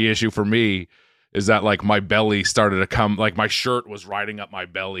continuity issue for me. Is that like my belly started to come, like my shirt was riding up my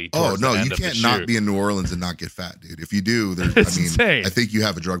belly. Oh no, you can't not be in New Orleans and not get fat, dude. If you do, insane. I think you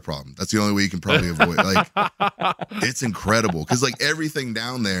have a drug problem. That's the only way you can probably avoid. Like, it's incredible because like everything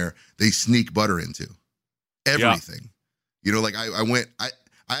down there, they sneak butter into everything. Yeah. Like I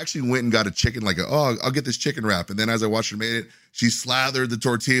actually went and got a chicken. Like, I'll get this chicken wrap, and then as I watched her made it, she slathered the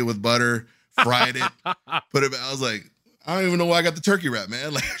tortilla with butter, fried it, put it. I was like, I don't even know why I got the turkey wrap,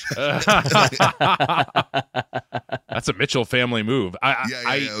 man. That's a Mitchell family move.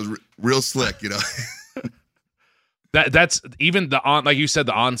 It was real slick, That's even like you said,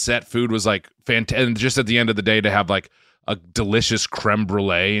 the on-set food was like fantastic. And just at the end of the day, to have like a delicious creme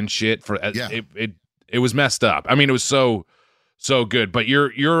brulee and shit it was messed up. It was so good. But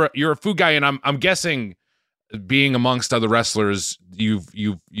you're a food guy, and I'm guessing, being amongst other wrestlers,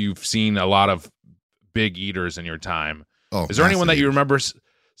 you've seen a lot of big eaters in your time. Is there anyone that you remember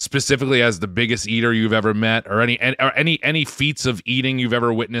specifically as the biggest eater you've ever met, or any feats of eating you've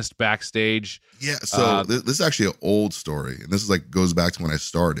ever witnessed backstage? Yeah. So this is actually an old story, and this is like goes back to when I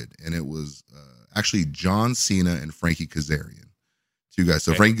started, and it was actually John Cena and Frankie Kazarian, two guys.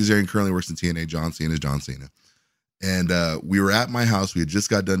 So Frankie Kazarian currently works in TNA. John Cena is John Cena, and we were at my house. We had just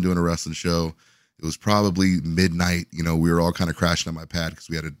got done doing a wrestling show. It was probably midnight. We were all kind of crashing on my pad because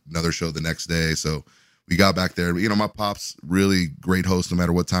we had another show the next day. So we got back there. My pop's really great host no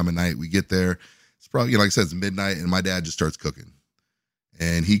matter what time of night we get there. It's probably, like I said, it's midnight, and my dad just starts cooking.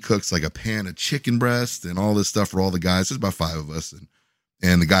 And he cooks like a pan of chicken breast and all this stuff for all the guys. There's about 5 of us.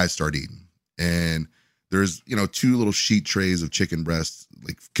 And the guys start eating. And there's, 2 little sheet trays of chicken breast,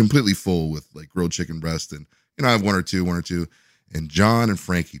 like completely full with like grilled chicken breast. And, I have one or two. And John and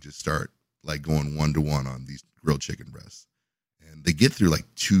Frankie just start like going 1-to-1 on these grilled chicken breasts. And they get through like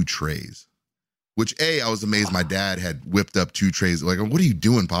 2 trays. Which I was amazed my dad had whipped up 2 trays. Like, what are you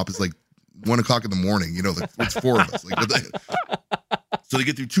doing, Pop? It's like 1:00 in the morning. It's 4 of us. So they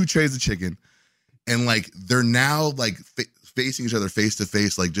get through 2 trays of chicken, and like they're now like facing each other face to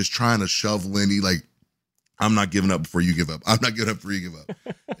face, like just trying to shove Lindy. Like, I'm not giving up before you give up. I'm not giving up before you give up.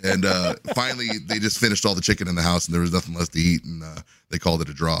 And finally, they just finished all the chicken in the house, and there was nothing left to eat, and they called it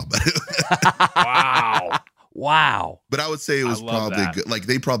a draw. Wow. But I would say it was probably good. Like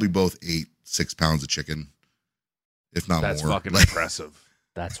they probably both ate 6 pounds of chicken, if not more. That's fucking impressive.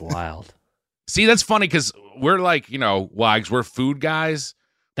 That's wild. See, that's funny because we're like, Wags, we're food guys.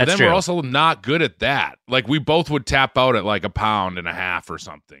 But then true. We're also not good at that. Like we both would tap out at like 1.5 pounds or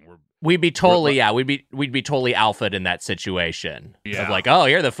something. We'd be totally we'd be totally alphaed in that situation. Yeah. Of like,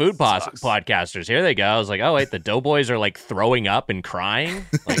 here are the food podcasters. Here they go. I was like, oh wait, the Doughboys are like throwing up and crying.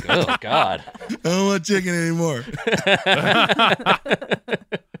 Like, oh God. I don't want chicken anymore.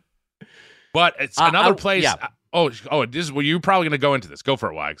 But it's another place. You're probably going to go into this. Go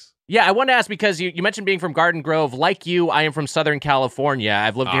for it, Wags. Yeah, I wanted to ask because you mentioned being from Garden Grove. Like you, I am from Southern California.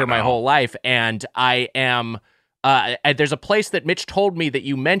 I've lived here my whole life, and I am. There's a place that Mitch told me that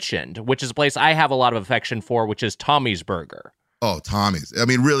you mentioned, which is a place I have a lot of affection for, which is Tommy's Burger. Oh, Tommy's. I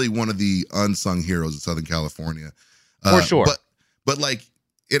mean, really one of the unsung heroes of Southern California. For sure. But like,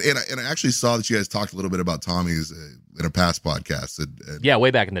 and I actually saw that you guys talked a little bit about Tommy's in a past podcast. And yeah,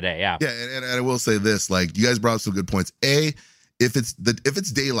 way back in the day. Yeah. Yeah, and I will say this: like, you guys brought up some good points. If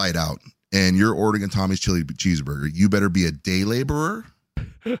it's daylight out and you're ordering a Tommy's chili cheeseburger, you better be a day laborer.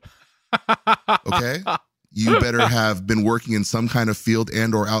 Okay. You better have been working in some kind of field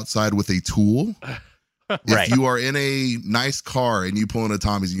and or outside with a tool. If you are in a nice car and you pull in a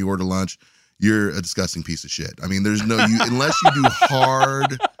Tommy's and you order lunch, you're a disgusting piece of shit. I mean, there's no unless you do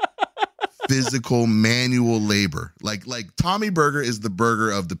hard physical manual labor. Like Tommy Burger is the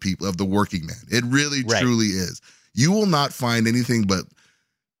burger of the people, of the working man. It really truly is. You will not find anything but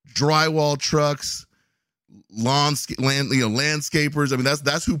drywall trucks, landscapers. I mean,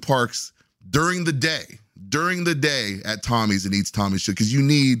 that's who parks during the day at Tommy's and eats Tommy's chili, because you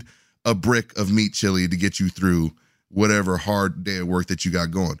need a brick of meat chili to get you through whatever hard day of work that you got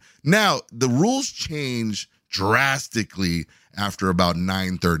going. Now, the rules change drastically after about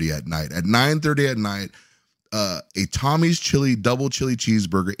 9:30 at night. At 9:30 at night, a Tommy's double chili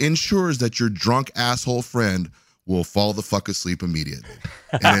cheeseburger ensures that your drunk asshole friend will fall the fuck asleep immediately.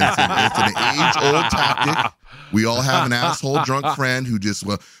 And it's an age-old tactic. We all have an asshole drunk friend who just,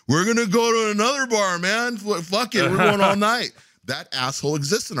 we're going to go to another bar, man. Fuck it. We're going all night. That asshole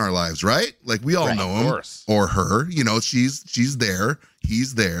exists in our lives, right? Like, we all know him or her. You know, she's there.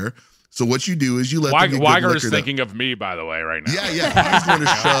 He's there. So what you do is you let them get Weiger is thinking of me, by the way, right now. Yeah. He's going to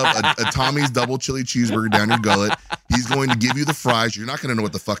shove a Tommy's double chili cheeseburger down your gullet. He's going to give you the fries. You're not going to know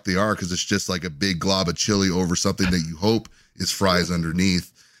what the fuck they are because it's just like a big glob of chili over something that you hope is fries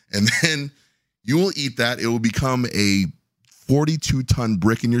underneath. And then you will eat that. It will become a 42-ton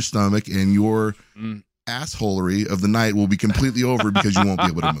brick in your stomach, and your assholery of the night will be completely over because you won't be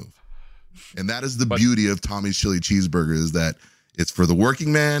able to move. And that is the beauty of Tommy's chili cheeseburger, is that it's for the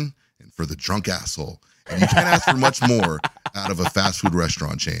working man and for the drunk asshole. And you can't ask for much more out of a fast food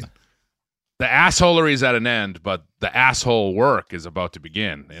restaurant chain. The assholery is at an end, but the asshole work is about to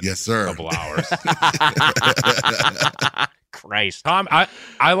begin in yes, sir. A couple hours. Christ, Tom,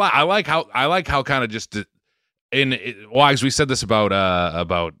 I like how kind of just Wags, we said this about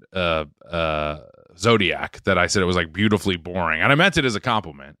Zodiac, that I said it was like beautifully boring, and I meant it as a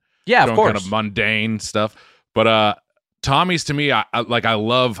compliment. Yeah, of course, kind of mundane stuff. But Tommy's, to me, I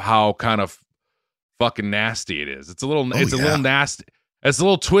love how kind of fucking nasty it is. It's a little nasty. It's a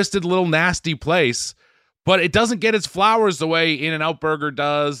little twisted, little nasty place, but it doesn't get its flowers the way In-N-Out Burger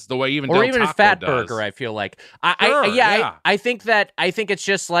does, the way even or Del even Taco a Fat does. Burger. I feel like I think it's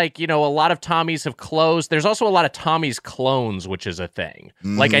just like, you know, a lot of Tommy's have closed. There's also a lot of Tommy's clones, which is a thing.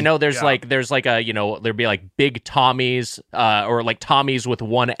 Like, I know there's like a, you know, there'd be like Big Tommy's or like Tommy's with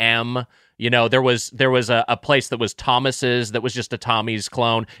one M. You know, there was a place that was Thomas's that was just a Tommy's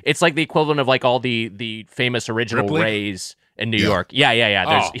clone. It's like the equivalent of like all the famous original Ripley? Rays in New York. Yeah.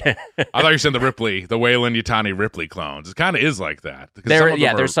 I thought you said the Waylon Yutani Ripley clones. It kind of is like that.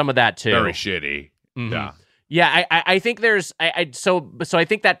 There's some of that too. Very shitty. Mm-hmm. Yeah. Yeah, I think there's so I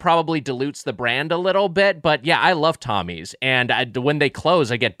think that probably dilutes the brand a little bit, but yeah, I love Tommy's, and when they close,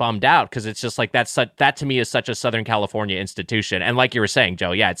 I get bummed out because it's just like that to me is such a Southern California institution, and like you were saying,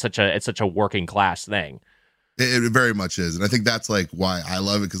 Joe, yeah, it's such a working class thing. It very much is, and I think that's like why I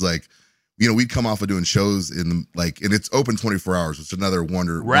love it, because like, you know, we'd come off of doing shows and it's open 24 hours, which is another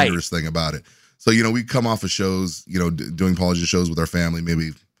wondrous thing about it. So, you know, we'd come off of shows, you know, doing Apology shows with our family,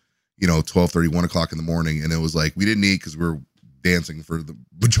 maybe, you know, 12:30, 1 o'clock in the morning. And it was like, we didn't eat because we were dancing for the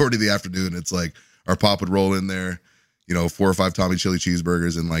majority of the afternoon. It's like our pop would roll in there, you know, 4 or 5 Tommy chili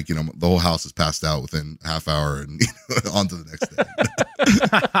cheeseburgers. And like, you know, the whole house is passed out within half hour and on to the next day.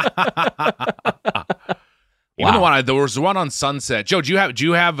 Even there was one on Sunset. Joe, do you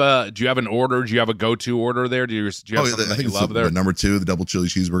have an order? Do you have a go-to order there? Do you have something that you love there? Number 2, the double chili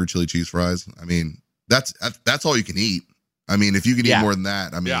cheeseburger, chili cheese fries. I mean, that's all you can eat. I mean, if you can eat more than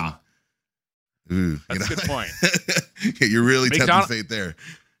that, I mean, that's a good point. You're really tempting fate there.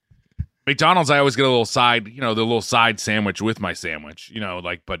 McDonald's, I always get a little side, you know, the little side sandwich with my sandwich, you know,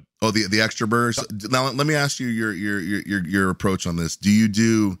 like, but the extra burgers. Now let me ask you your approach on this. Do you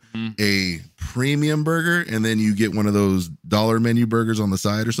do a premium burger and then you get one of those dollar menu burgers on the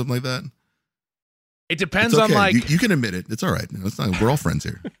side or something like that? It depends on like you can admit it. It's all right. It's not, we're all friends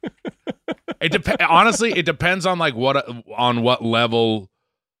here. Honestly, it depends on like what level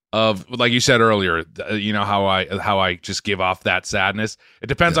of, like you said earlier, you know, how I just give off that sadness. It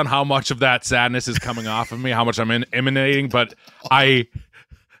depends on how much of that sadness is coming off of me, how much I'm emanating. But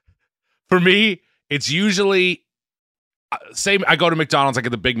for me, it's usually same. I go to McDonald's, I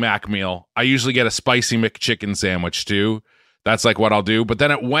get the Big Mac meal. I usually get a spicy McChicken sandwich too. That's like what I'll do. But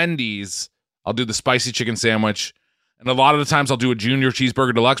then at Wendy's, I'll do the spicy chicken sandwich. And a lot of the times I'll do a junior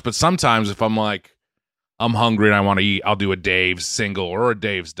cheeseburger deluxe. But sometimes if I'm like, I'm hungry and I want to eat, I'll do a Dave's single or a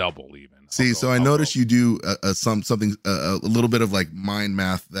Dave's double even. See, so I noticed you do something a little bit of like mind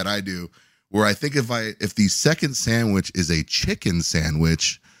math that I do, where I think if the second sandwich is a chicken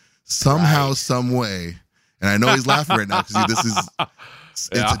sandwich, somehow, some way, and I know he's laughing right now because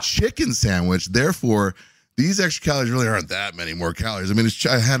it's a chicken sandwich. Therefore, these extra calories really aren't that many more calories. I mean,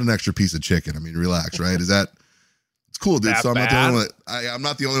 I had an extra piece of chicken. I mean, relax, right? It's cool, dude. So I'm not the only one. I'm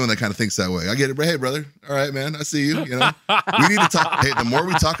not the only one that kind of thinks that way. I get it. But hey, brother. All right, man. I see you. You know, we need to talk. Hey, the more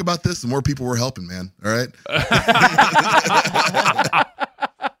we talk about this, the more people we're helping, man. All right.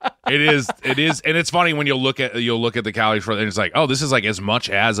 It is, and it's funny when you'll look at the calories for it, and it's like, oh, this is like as much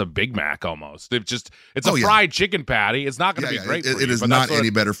as a Big Mac almost. It's a fried chicken patty. It's not going to be great. For you, it is not any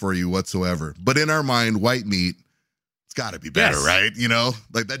better for you whatsoever. But in our mind, white meat, it's got to be better, right? You know,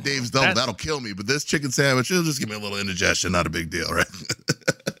 like that Dave's double, that'll kill me. But this chicken sandwich, it'll just give me a little indigestion. Not a big deal, right?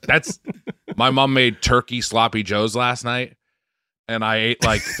 My mom made turkey sloppy joes last night, and I ate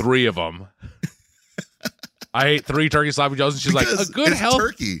like 3 of them. I ate 3 turkey sloppy joes, and she's like, a good health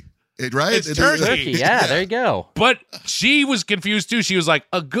turkey. Right? It's turkey. Yeah, there you go. But she was confused too. She was like,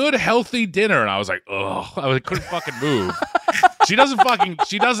 a good healthy dinner. And I was like, ugh. I couldn't fucking move. She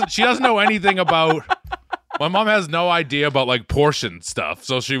doesn't know anything about, my mom has no idea about like portion stuff.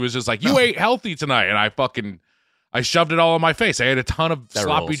 So she was just like, you ate healthy tonight. And I shoved it all in my face. I ate a ton of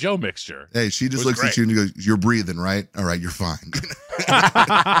sloppy Joe mixture. Hey, she just looks at you and goes, you're breathing, right? All right, you're fine.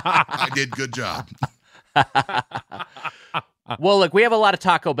 I did good job. Well, look, we have a lot of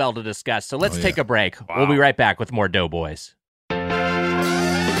Taco Bell to discuss, so let's take a break. Wow. We'll be right back with more Doughboys.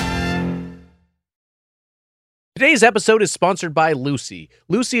 Today's episode is sponsored by Lucy.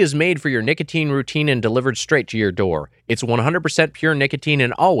 Lucy is made for your nicotine routine and delivered straight to your door. It's 100% pure nicotine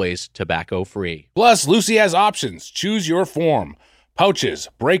and always tobacco-free. Plus, Lucy has options. Choose your form. Pouches,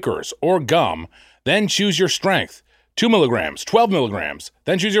 breakers, or gum. Then choose your strength. 2 milligrams, 12 milligrams.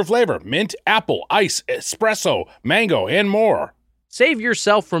 Then choose your flavor. Mint, apple, ice, espresso, mango, and more. Save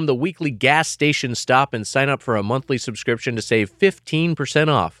yourself from the weekly gas station stop and sign up for a monthly subscription to save 15%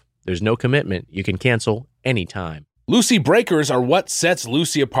 off. There's no commitment. You can cancel anytime. Lucy Breakers are what sets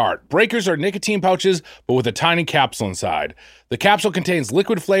Lucy apart. Breakers are nicotine pouches, but with a tiny capsule inside. The capsule contains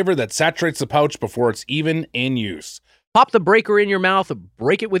liquid flavor that saturates the pouch before it's even in use. Pop the breaker in your mouth,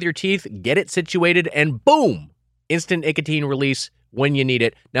 break it with your teeth, get it situated, and boom! Instant nicotine release when you need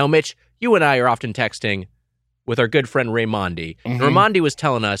it. Now, Mitch, you and I are often texting with our good friend Raimondi. Mm-hmm. Raimondi was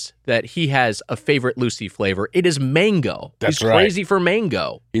telling us that he has a favorite Lucy flavor. It is mango. He's crazy for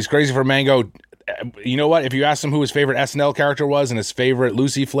mango. He's crazy for mango. You know what? If you asked him who his favorite SNL character was and his favorite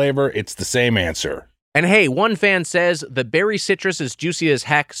Lucy flavor, it's the same answer. And hey, one fan says, the berry citrus is juicy as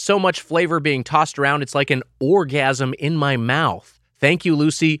heck. So much flavor being tossed around, it's like an orgasm in my mouth. Thank you,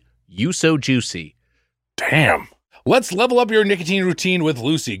 Lucy. You so juicy. Damn. Let's level up your nicotine routine with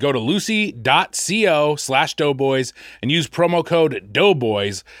Lucy. Go to lucy.co/doughboys and use promo code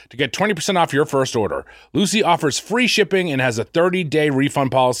doughboys to get 20% off your first order. Lucy offers free shipping and has a 30-day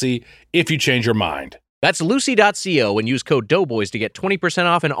refund policy if you change your mind. That's lucy.co and use code doughboys to get 20%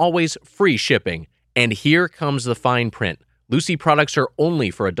 off and always free shipping. And here comes the fine print. Lucy products are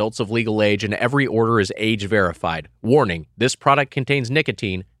only for adults of legal age and every order is age verified. Warning, this product contains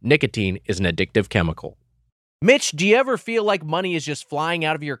nicotine. Nicotine is an addictive chemical. Mitch, do you ever feel like money is just flying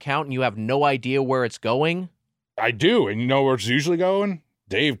out of your account and you have no idea where it's going? I do, and you know where it's usually going?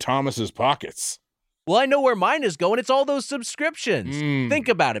 Dave Thomas's pockets. Well, I know where mine is going. It's all those subscriptions. Think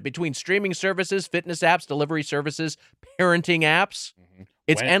about it. Between streaming services, fitness apps, delivery services, parenting apps,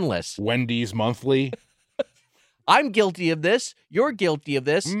 it's endless. Wendy's monthly. I'm guilty of this. You're guilty of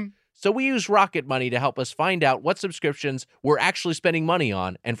this. So we use Rocket Money to help us find out what subscriptions we're actually spending money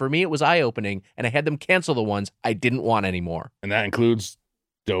on. And for me, it was eye-opening, and I had them cancel the ones I didn't want anymore. And that includes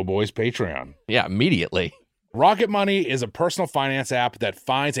Doughboys Patreon. Yeah, immediately. Rocket Money is a personal finance app that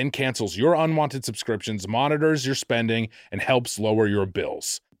finds and cancels your unwanted subscriptions, monitors your spending, and helps lower your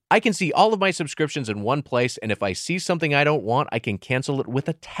bills. I can see all of my subscriptions in one place, and if I see something I don't want, I can cancel it with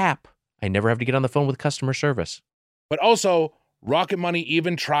a tap. I never have to get on the phone with customer service. But also, Rocket Money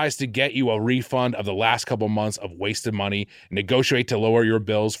even tries to get you a refund of the last couple months of wasted money and negotiate to lower your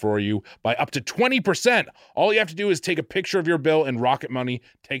bills for you by up to 20%. All you have to do is take a picture of your bill and Rocket Money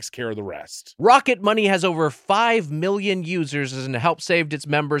takes care of the rest. Rocket Money has over 5 million users and helped save its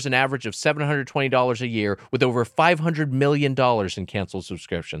members an average of $720 a year with over $500 million in canceled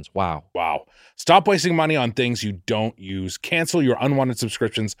subscriptions. Wow. Stop wasting money on things you don't use. Cancel your unwanted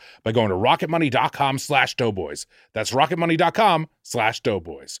subscriptions by going to rocketmoney.com/doughboys. That's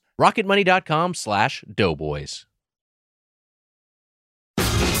rocketmoney.com/doughboys. rocketmoney.com/doughboys.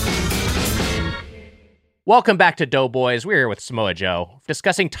 Welcome back to Doughboys. We're here with Samoa Joe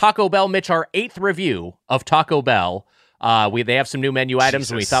discussing Taco Bell. Mitch, our 8th review of Taco Bell. They have some new menu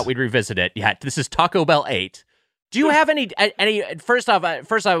items, and we thought we'd revisit it. Yeah, this is Taco Bell 8. Do you have any? First off, I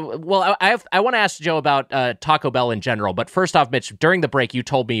want to ask Joe about Taco Bell in general. But first off, Mitch, during the break, you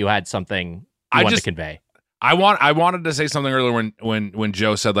told me you had something you wanted to convey. I wanted to say something earlier when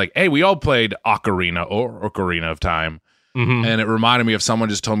Joe said, like, hey, we all played Ocarina of Time, and it reminded me of someone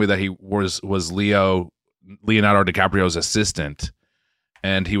just told me that he was Leonardo DiCaprio's assistant,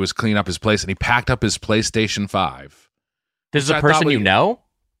 and he was cleaning up his place, and he packed up his PlayStation 5. This is a person you know?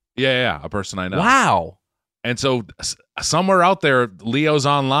 Yeah, a person I know. Wow. And so somewhere out there, Leo's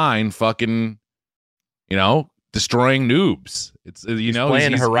online fucking, destroying noobs. It's he's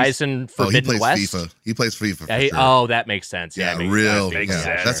playing Horizon Forbidden West. FIFA. He plays FIFA. Yeah, sure. that makes sense. Yeah,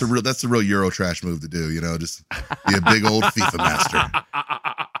 that's the real Eurotrash move to do. Just be a big old FIFA master.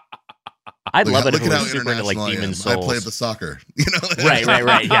 I'd love it if it was super into like Demon's Souls. I play the soccer.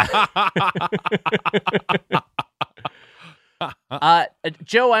 Right. Yeah.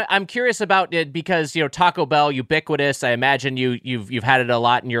 Joe, I'm curious about it because Taco Bell, ubiquitous. I imagine you've had it a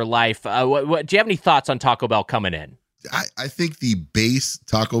lot in your life. Do you have any thoughts on Taco Bell coming in? I think the base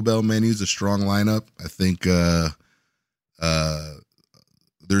Taco Bell menu is a strong lineup. I think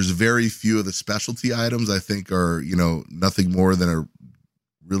there's very few of the specialty items I think are nothing more than a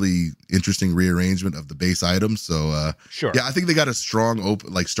really interesting rearrangement of the base items. So sure, yeah, I think they got a strong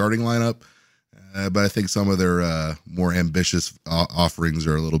starting lineup. But I think some of their more ambitious offerings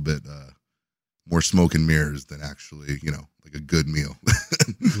are a little bit more smoke and mirrors than actually, like a good meal.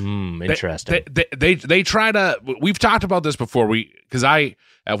 Interesting. They try to. We've talked about this before. Because I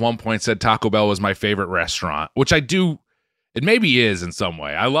at one point said Taco Bell was my favorite restaurant, which I do. It maybe is in some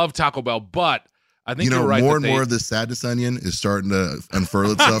way. I love Taco Bell, but I think you're right. More and more of this sadness onion is starting to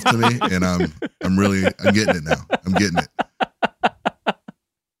unfurl itself to me, and I'm getting it now. I'm getting it.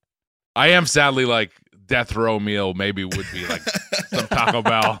 I am sadly like death row meal maybe would be like some Taco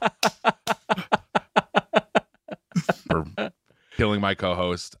Bell for killing my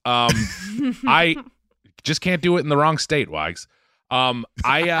co-host. I just can't do it in the wrong state, Wags. I'm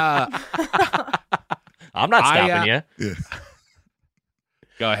not stopping you. Yeah.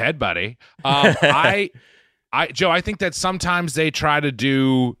 Go ahead, buddy. Joe, I think that sometimes they try to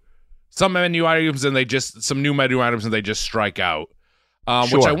do some menu items and some new menu items and they just strike out.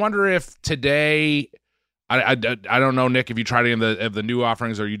 Sure. Which I wonder if today, I don't know, Nick, if you tried any of the new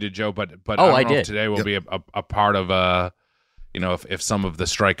offerings or you did, Joe, but I don't know if today will be a part of if some of the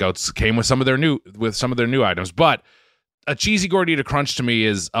strikeouts came with some of their new items. But a cheesy gordita crunch to me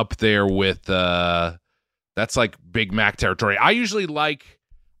is up there with that's like Big Mac territory. I usually like.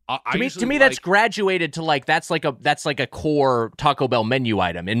 To me, that's graduated to like that's like a core Taco Bell menu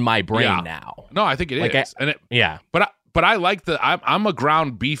item in my brain now. No, I think it is, But I like I'm a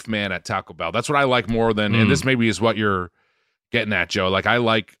ground beef man at Taco Bell. That's what I like more than, and this maybe is what you're getting at, Joe. Like I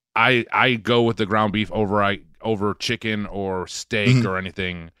go with the ground beef over chicken or steak or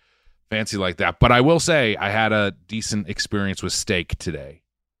anything fancy like that. But I will say I had a decent experience with steak today.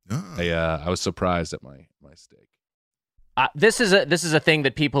 Oh. I was surprised at my steak. This is a thing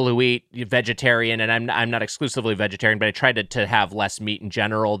that people who eat vegetarian, and I'm not exclusively vegetarian, but I try to have less meat in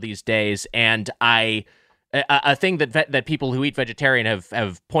general these days, and a thing that people who eat vegetarian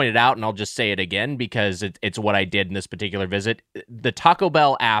have pointed out, and I'll just say it again because it's what I did in this particular visit. The Taco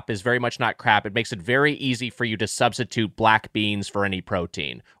Bell app is very much not crap. It makes it very easy for you to substitute black beans for any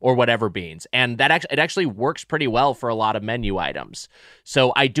protein or whatever beans, and it actually works pretty well for a lot of menu items.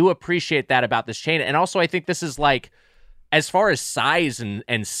 So I do appreciate that about this chain, and also I think this is like, as far as size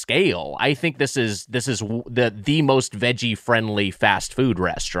and scale, I think this is the most veggie friendly fast food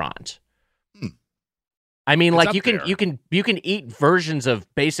restaurant. I mean, like you can eat versions of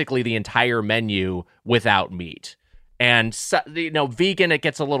basically the entire menu without meat, and vegan it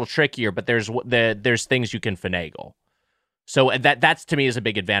gets a little trickier, but there's things you can finagle. So that's to me is a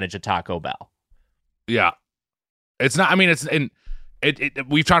big advantage of Taco Bell. Yeah, it's not. I mean,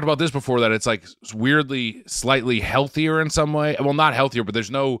 we've talked about this before, that it's like weirdly slightly healthier in some way. Well, not healthier, but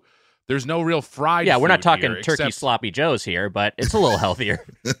there's no real fried. Yeah, we're not food talking here, turkey except sloppy joes here, but it's a little healthier.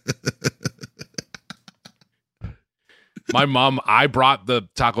 my mom, I brought the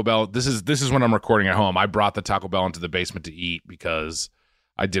Taco Bell. This is when I'm recording at home. I brought the Taco Bell into the basement to eat because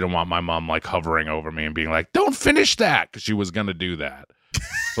I didn't want my mom like hovering over me and being like, "Don't finish that," because she was gonna do that.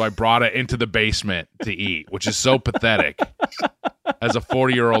 So I brought it into the basement to eat, which is so pathetic as a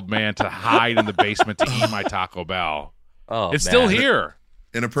 40-year-old man to hide in the basement to eat my Taco Bell. Oh, it's man. still here.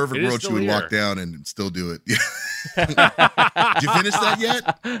 In a perfect world, she would walk down and still do it. Did you finish that yet?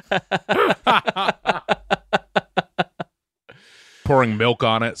 Pouring milk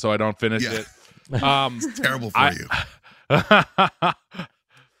on it so I don't finish it. It's terrible for you.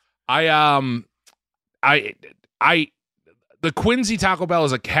 The Quincy Taco Bell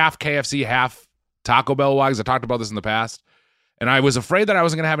is like half KFC, half Taco Bell wise. I talked about this in the past, and I was afraid that I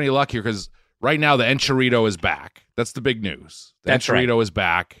wasn't going to have any luck here because right now the Enchilito is back. That's the big news. The Enchilito is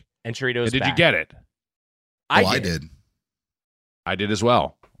back. Enchilito is back. Did you get it? I did. I did as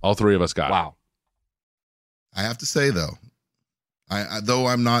well. All three of us got it. Wow. I have to say though, though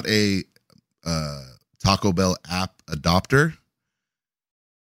I'm not a Taco Bell app adopter,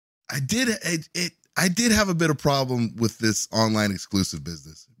 I did have a bit of problem with this online exclusive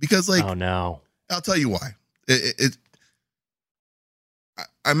business because, like, oh no, I'll tell you why.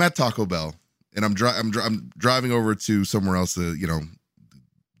 I'm at Taco Bell and I'm driving over to somewhere else to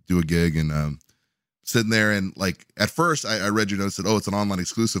do a gig, and sitting there, and like at first I read your notes that it's an online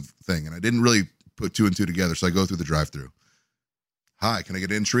exclusive thing, and I didn't really put two and two together, so I go through the drive-through. Hi, can I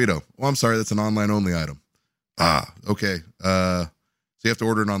get an Enchilito? Oh, I'm sorry, that's an online only item. Okay. So you have to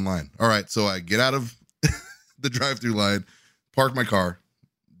order it online. All right. So I get out of the drive-through line, park my car,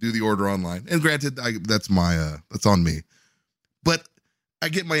 do the order online. And granted, that's on me. But I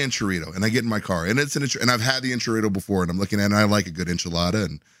get my Enchilito and I get in my car, and and I've had the Enchilito before, and I'm looking at it, and I like a good enchilada,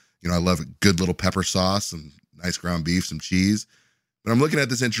 and I love a good little pepper sauce, some nice ground beef, some cheese. But I'm looking at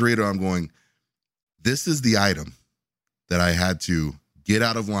this Enchilito, I'm going, this is the item that I had to get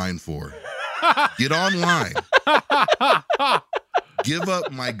out of line for. Get online. Give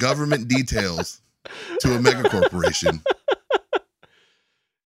up my government details to a mega corporation.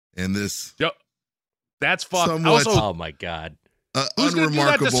 And this. Yep. That's fucked. Oh my God. Who's going to do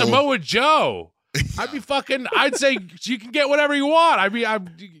that to Samoa Joe? I'd say you can get whatever you want.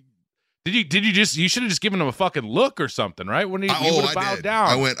 You should have just given him a fucking look or something, right? When he would have bowed down.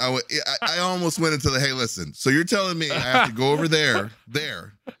 I almost went into hey, listen, so you're telling me I have to go over there,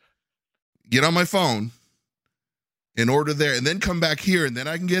 get on my phone, and order there, and then come back here, and then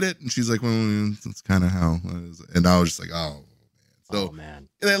I can get it? And she's like, well, that's kind of how it is. And I was just like, oh, man. So, man.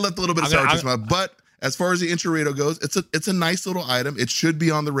 And I left a little bit of sour taste in my mouth. But as far as the Enchilito goes, it's a nice little item. It should be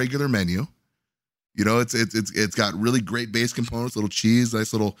on the regular menu. It's got really great base components, little cheese,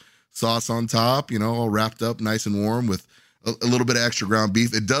 nice little sauce on top, all wrapped up nice and warm with a little bit of extra ground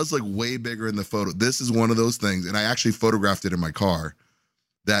beef. It does look way bigger in the photo. This is one of those things, and I actually photographed it in my car,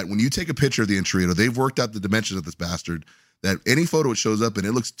 that when you take a picture of the Enchilito, they've worked out the dimensions of this bastard, that any photo it shows up in,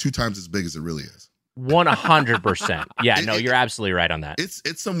 it looks 2 times as big as it really is. 100%. Yeah, you're absolutely right on that.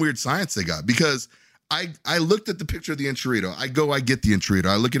 It's some weird science they got, because I looked at the picture of the Enchilito. I get the Enchilito.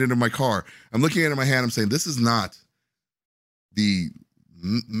 I look at it in my car. I'm looking at it in my hand. I'm saying, this is not the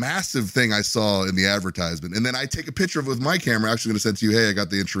massive thing I saw in the advertisement. And then I take a picture of it with my camera. I'm actually going to send to you, hey, I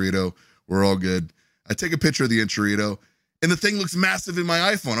got the Enchilito. We're all good. I take a picture of the Enchilito, and the thing looks massive in my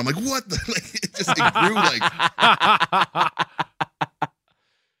iPhone. I'm like, what the? It grew like.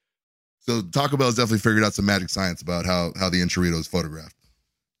 So Taco Bell has definitely figured out some magic science about how the Enchilito is photographed.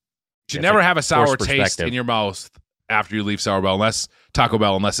 You should never have a sour taste in your mouth after you leave Sour Bell, unless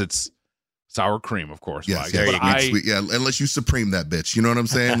it's sour cream, of course. Yes, sweet. Yeah, unless you supreme that bitch. You know what I'm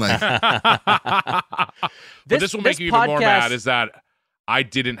saying? Like, this will make you even more mad. Is that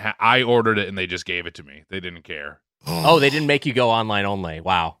I ordered it and they just gave it to me. They didn't care. Oh, they didn't make you go online only.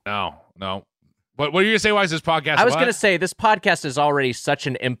 Wow. No. What are you gonna say? Why is this podcast? I was gonna say this podcast is already such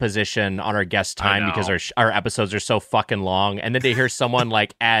an imposition on our guest time because our episodes are so fucking long, and then to hear someone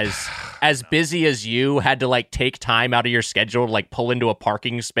like as busy as you had to like take time out of your schedule to like pull into a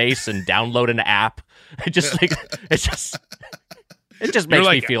parking space and download an app, it just makes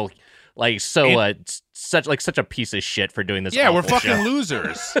me feel like such a piece of shit for doing this. Yeah, we're fucking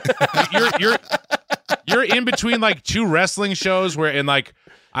losers. You're in between like 2 wrestling shows like.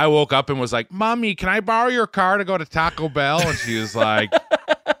 I woke up and was like, Mommy, can I borrow your car to go to Taco Bell? And she was like,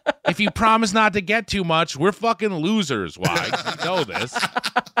 if you promise not to get too much, we're fucking losers. Why? You know this.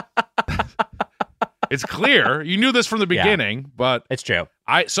 It's clear. You knew this from the beginning, but it's true.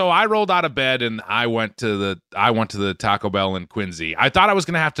 I rolled out of bed and I went to the Taco Bell in Quincy. I thought I was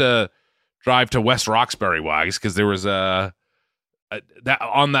gonna have to drive to West Roxbury Wags because there was that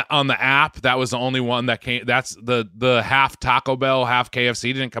on the app. That was the only one that came. That's the half Taco Bell, half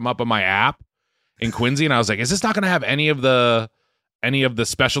KFC didn't come up on my app in Quincy, and I was like, is this not gonna have any of the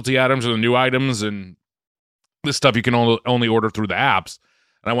specialty items or the new items and this stuff you can only order through the apps?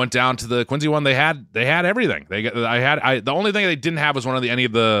 And I went down to the Quincy one. They had everything. The only thing they didn't have was any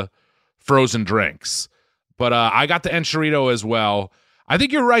of the frozen drinks. But I got the enchilada as well. I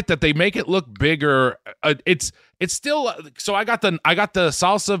think you're right that they make it look bigger. It's still so. I got the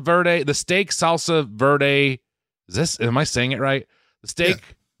salsa verde, the steak salsa verde. Am I saying it right? The steak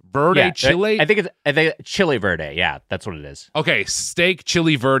verde chili. I think it's chili verde. Yeah, that's what it is. Okay, steak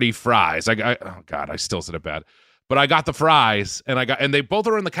chili verde fries. Oh God, I still said it bad. But I got the fries, and they both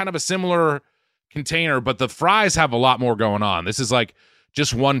are in the kind of a similar container, but the fries have a lot more going on. This is like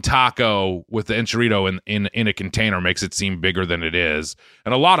just one taco with the enchilada in a container makes it seem bigger than it is,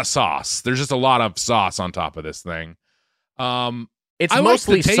 and a lot of sauce. There's just a lot of sauce on top of this thing. It's I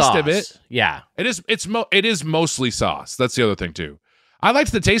mostly like the taste sauce. of it. Yeah, it is mostly sauce. That's the other thing too. I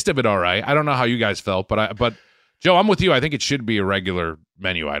liked the taste of it. All right. I don't know how you guys felt, but Joe, I'm with you. I think it should be a regular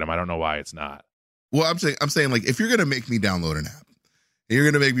menu item. I don't know why it's not. Well, I'm saying like, if you're going to make me download an app, and you're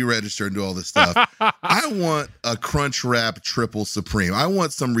going to make me register and do all this stuff, I want a Crunch Wrap Triple Supreme. I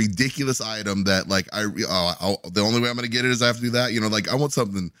want some ridiculous item that like, the only way I'm going to get it is I have to do that. Like I want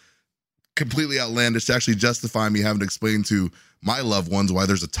something completely outlandish to actually justify me having to explain to my loved ones why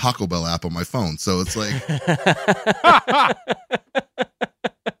there's a Taco Bell app on my phone. So it's like,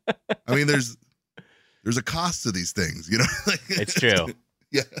 I mean, there's a cost to these things, like, it's true.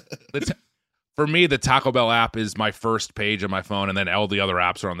 Yeah. For me, the Taco Bell app is my first page on my phone, and then all the other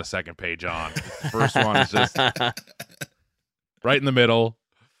apps are on the second page on. The first one is just right in the middle.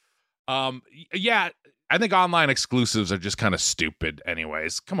 Yeah, I think online exclusives are just kind of stupid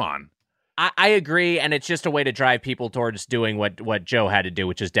anyways. Come on. I agree, and it's just a way to drive people towards doing what Joe had to do,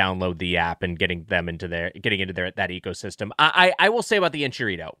 which is download the app and getting into that ecosystem. I will say about the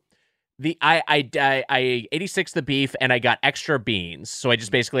enchilada. I 86 the beef and I got extra beans. So I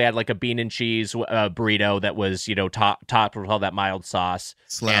just basically had like a bean and cheese burrito that was, topped with all that mild sauce.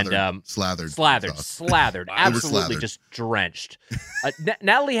 Slathered. Absolutely just drenched.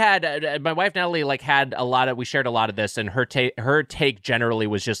 Natalie had, my wife Natalie had a lot of, we shared a lot of this, and her take generally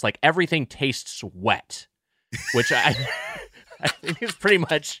was just like, everything tastes wet, which I think is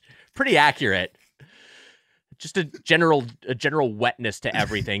pretty accurate. Just a general wetness to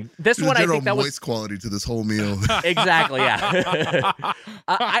everything. This one, I think that was moist quality to this whole meal. Exactly, yeah.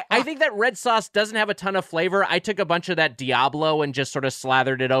 I think that red sauce doesn't have a ton of flavor. I took a bunch of that Diablo and just sort of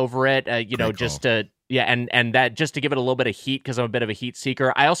slathered it over it, just to and that just to give it a little bit of heat because I'm a bit of a heat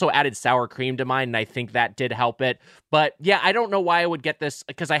seeker. I also added sour cream to mine, and I think that did help it. But yeah, I don't know why I would get this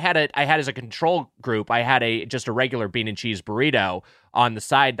because I had as a control group, I had just a regular bean and cheese burrito on the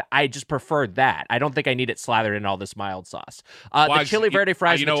side. I just preferred that. I don't think I need it slathered in all this mild sauce. The chili verde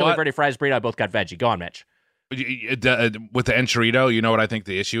fries and the chili verde fries burrito, I both got veggie. Go on, Mitch. With the enchilada, you know what I think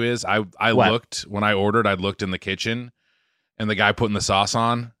the issue is? I looked when I ordered. I looked in the kitchen, and the guy putting the sauce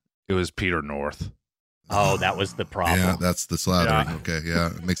on, it was Peter North. Oh, that was the problem. Yeah, that's the slathering. Yeah. Okay, yeah,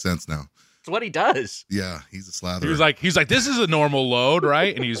 it makes sense now. It's what he does. Yeah, he's a slatherer. He's like, this is a normal load,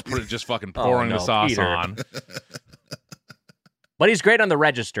 right? And he's just fucking pouring the sauce Peter. On. But he's great on the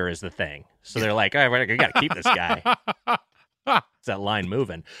register is the thing. So they're like, all right, we got to keep this guy. It's that line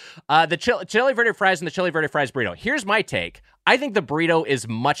moving. The chili verde fries and the chili verde fries burrito. Here's my take. I think the burrito is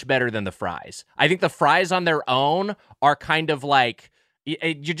much better than the fries. I think the fries on their own are kind of like,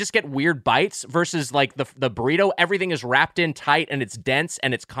 you just get weird bites versus like the burrito. Everything is wrapped in tight and it's dense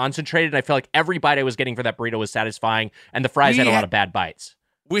and it's concentrated. And I feel like every bite I was getting for that burrito was satisfying, and the fries had a lot of bad bites.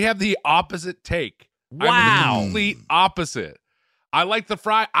 We have the opposite take. Wow. I'm the complete opposite. I like the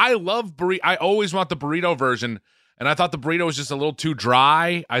fry. I love burrito. I always want the burrito version, and I thought the burrito was just a little too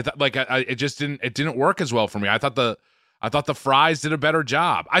dry. I thought it just didn't work as well for me. I thought the fries did a better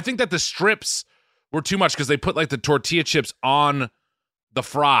job. I think that the strips were too much because they put like the tortilla chips on the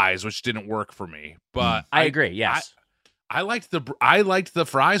fries, which didn't work for me. But I agree. Yes, I liked the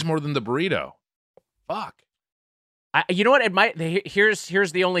fries more than the burrito. Fuck. You know what? It might.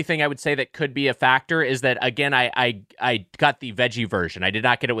 Here's the only thing I would say that could be a factor is that again, I got the veggie version. I did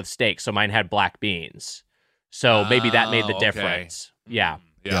not get it with steak, so mine had black beans. So maybe that made the difference. Yeah.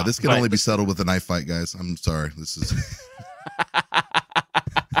 Yeah. This can only be settled with a knife fight, guys. I'm sorry. This is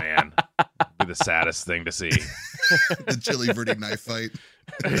man, it'd be the saddest thing to see. The chili verde knife fight.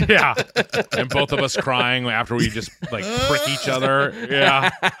 Yeah, and both of us crying after we just like prick each other. Yeah.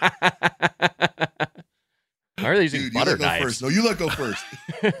 Why are they using butter knives? First. No, you let go first.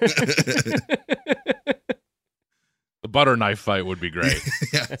 The butter knife fight would be great.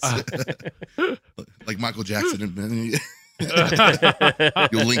 Yes. Like Michael Jackson and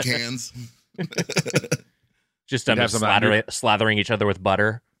you'll link hands. Just slathering each other with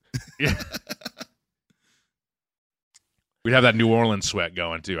butter. Yeah. We'd have that New Orleans sweat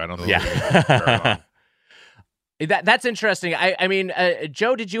going too. I don't think. Yeah. That's interesting. I mean,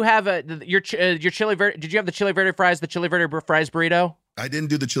 Joe, did you have your chili verde? Did you have the chili verde fries? The chili verde fries burrito? I didn't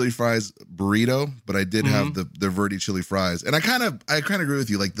do the chili fries burrito, but I did have the Verde chili fries. And I kind of agree with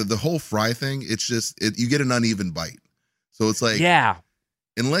you. Like the whole fry thing, it's just you get an uneven bite. So it's like, yeah,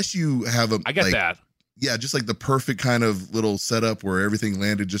 unless you have I get that. Yeah, just like the perfect kind of little setup where everything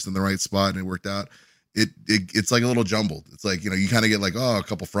landed just in the right spot and it worked out. It's like a little jumbled. It's like, you kind of get like, oh, a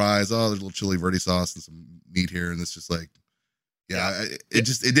couple fries. Oh, there's a little chili verde sauce and some meat here. And it's just like,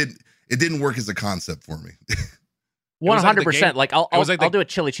 it didn't work as a concept for me. 100%. Like I'll do a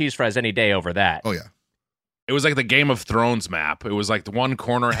chili cheese fries any day over that. Oh yeah. It was like the Game of Thrones map. It was like the one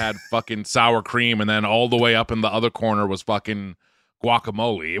corner had fucking sour cream, and then all the way up in the other corner was fucking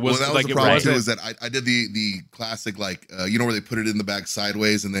guacamole. It was that was the problem too. Is that I did the classic like where they put it in the bag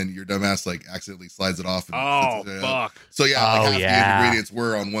sideways, and then your dumbass like accidentally slides it off. And fuck! So yeah, half the ingredients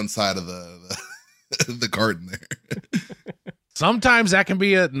were on one side of the carton there. Sometimes that can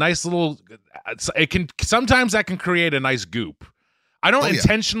be a nice little. Sometimes that can create a nice goop. I don't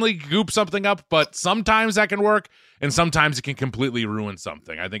intentionally goop something up, but sometimes that can work, and sometimes it can completely ruin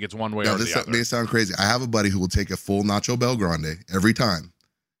something. I think it's one way or the other. This may sound crazy. I have a buddy who will take a full Nacho Bel Grande every time,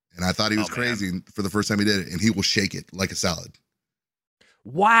 and I thought he was crazy for the first time he did it, and he will shake it like a salad.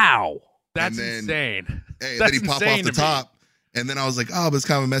 Wow. That's insane. Hey, then he pop off the top, and then I was like, oh, but it's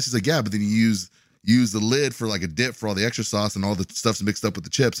kind of a mess. He's like, yeah, but then you use the lid for like a dip for all the extra sauce, and all the stuff's mixed up with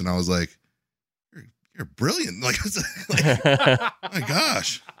the chips, and I was like, you're brilliant. Like, my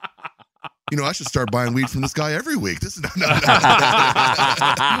gosh. I should start buying weed from this guy every week. This is because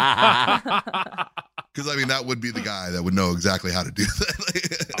I mean that would be the guy that would know exactly how to do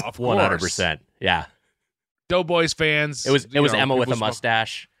that. Of course. 100%. Yeah. Doughboys fans. It was Emma with a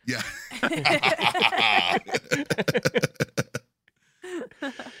mustache. Yeah.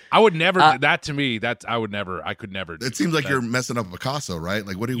 I would never that to me. I could never. It seems like you're messing up Picasso, right?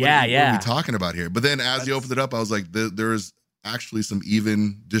 Like, what are we talking about here? But then as you opened it up, I was like, there's actually some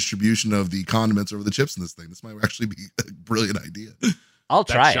even distribution of the condiments over the chips in this thing. This might actually be a brilliant idea. I'll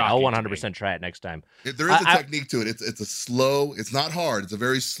try it. I'll 100% try it next time. There is a technique to it. It's a slow. It's not hard. It's a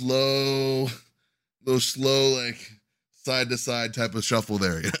very slow, like side to side type of shuffle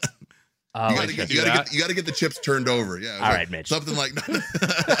there. Oh, you gotta get the chips turned over. Yeah. All right, Mitch. Something like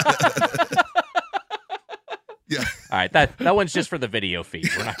yeah. All right, that one's just for the video feed.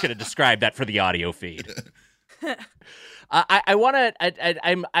 We're not going to describe that for the audio feed. I want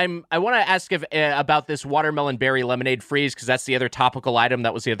to ask about this watermelon berry lemonade freeze, because that's the other topical item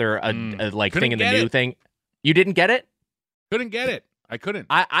that was the other thing in the new thing. You didn't get it? Couldn't get it. I couldn't.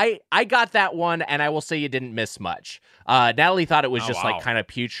 I got that one, and I will say you didn't miss much. Natalie thought it was like kind of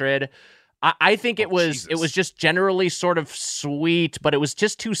putrid. I think it was just generally sort of sweet, but it was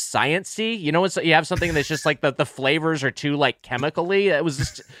just too sciencey. You have something that's just like the flavors are too like chemically. It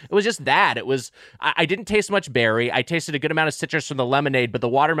was just that. I didn't taste much berry. I tasted a good amount of citrus from the lemonade, but the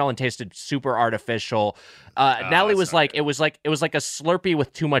watermelon tasted super artificial. Natalie was like, it was like a Slurpee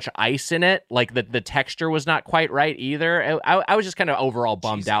with too much ice in it. Like the texture was not quite right either. I was just kind of overall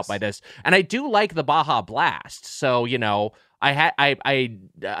bummed out by this, and I do like the Baja Blast. So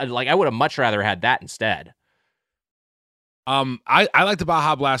I would have much rather had that instead. I like the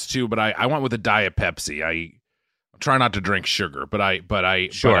Baja Blast too, but I went with a Diet Pepsi. I try not to drink sugar, but I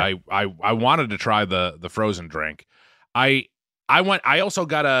wanted to try the frozen drink. I also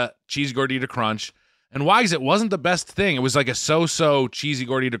got a cheesy gordita crunch, and Wags, it wasn't the best thing. It was like a so cheesy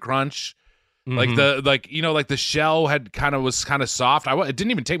gordita crunch. Mm-hmm. Like the shell was kind of soft. It didn't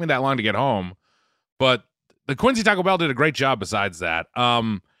even take me that long to get home, but the Quincy Taco Bell did a great job besides that.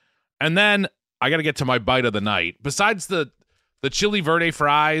 And then I got to get to my bite of the night. Besides the chili verde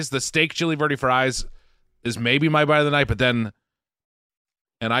fries, the steak chili verde fries is maybe my bite of the night,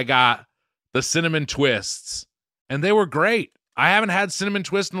 and I got the cinnamon twists, and they were great. I haven't had cinnamon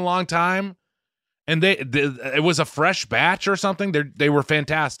twist in a long time, and it was a fresh batch or something. They were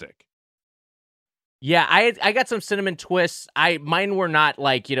fantastic. Yeah, I got some cinnamon twists. Mine were not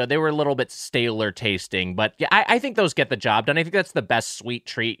they were a little bit staler tasting, but yeah, I think those get the job done. I think that's the best sweet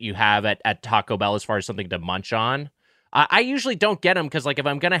treat you have at Taco Bell as far as something to munch on. I usually don't get them because, like, if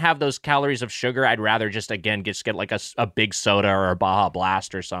I'm going to have those calories of sugar, I'd rather just get like a big soda or a Baja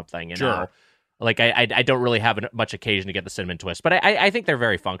Blast or something, you know? Like, I don't really have much occasion to get the Cinnamon Twist, but I think they're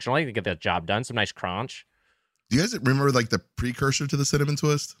very functional. I think they get the job done. Some nice crunch. Do you guys remember, like, the precursor to the Cinnamon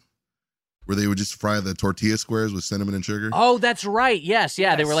Twist? Where they would just fry the tortilla squares with cinnamon and sugar? Oh, that's right. Yes,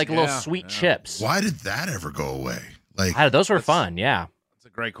 yeah. They were like little sweet chips. Why did that ever go away? Like, those were fun, yeah. That's a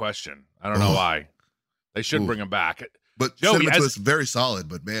great question. I don't know why. They should bring them back. But Cinnamon Twist, very solid.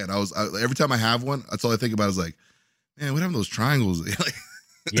 But, man, every time I have one, that's all I think about is, like, man, what happened to those triangles?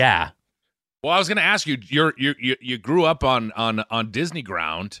 Yeah. Well, I was going to ask you, you grew up on Disney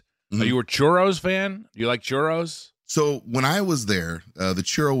ground. Are you a churros fan? You like churros? So when I was there, the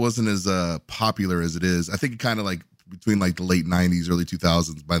churro wasn't as popular as it is. I think kind of like between like the late 90s, early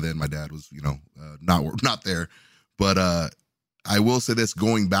 2000s. By then, my dad was, not there. But I will say this,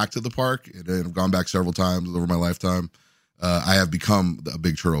 going back to the park, and I've gone back several times over my lifetime, I have become a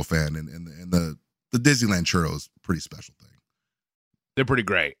big churro fan. And the Disneyland churro is a pretty special thing. They're pretty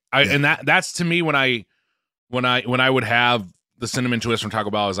great. And that's to me when I would have the Cinnamon Twist from Taco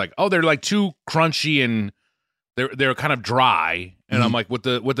Bell, I was like, oh, they're like too crunchy and they're kind of dry, and I'm like, with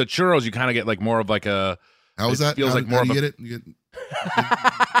the churros, you kind of get like more of like a. How is that? Feels like more. How do of you get it?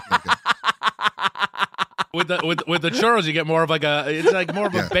 With the churros, you get more of like it's like more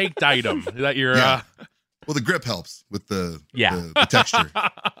of a baked item that you're. Well, the grip helps with the texture.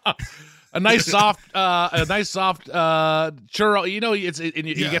 a nice soft churro. You know, you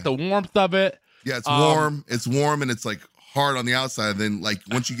get the warmth of it. Yeah, it's warm. It's warm, and it's like hard on the outside. Then, like,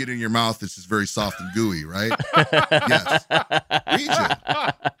 once you get it in your mouth, it's just very soft and gooey, right? Yes. Reach it.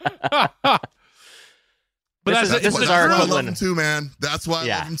 But this is our equivalent. I love them equivalent too, man. That's why I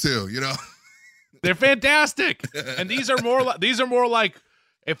love them too. You know, they're fantastic, and these are more like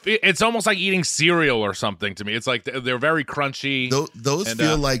if it's almost like eating cereal or something to me. It's like they're very crunchy. Those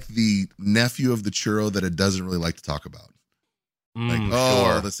feel like the nephew of the churro that it doesn't really like to talk about. Like,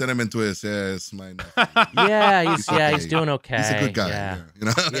 the Cinnamon Twist, it's my nephew. He's doing okay. He's a good guy. Yeah. You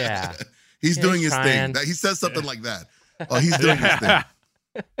know? Yeah. He's doing his thing. He says something like that. Oh, he's doing his thing.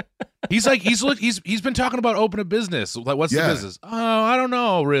 He's like he's been talking about open a business. Like, what's the business? Oh, I don't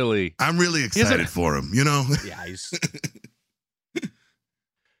know, really. I'm really excited for him. You know? Yeah,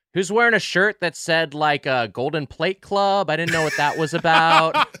 who's wearing a shirt that said like a Golden Plate Club? I didn't know what that was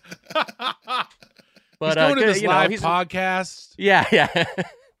about. But he's going to this live podcast. Yeah.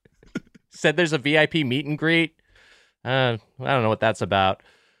 Said there's a VIP meet and greet. I don't know what that's about.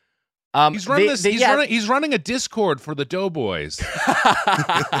 He's running a Discord for the Doughboys.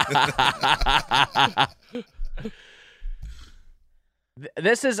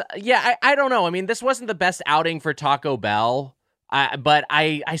 This is I don't know. I mean, this wasn't the best outing for Taco Bell, but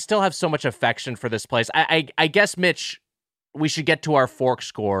I still have so much affection for this place. I guess, Mitch, we should get to our fork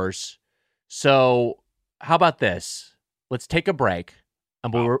scores. So how about this? Let's take a break,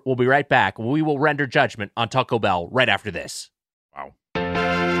 and we'll be right back. We will render judgment on Taco Bell right after this. Wow.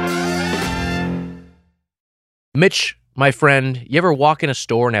 Mitch, my friend, you ever walk in a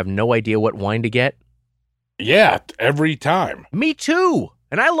store and have no idea what wine to get? Yeah, every time. Me too.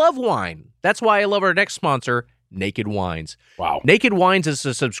 And I love wine. That's why I love our next sponsor, Naked Wines. Wow. Naked Wines is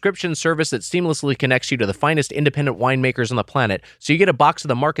a subscription service that seamlessly connects you to the finest independent winemakers on the planet, so you get a box of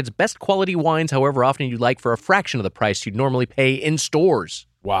the market's best quality wines however often you'd like for a fraction of the price you'd normally pay in stores.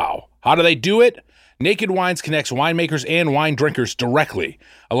 Wow. How do they do it? Naked Wines connects winemakers and wine drinkers directly,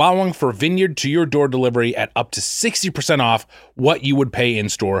 allowing for vineyard to your door delivery at up to 60% off what you would pay in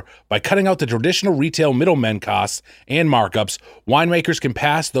store. By cutting out the traditional retail middlemen costs and markups, winemakers can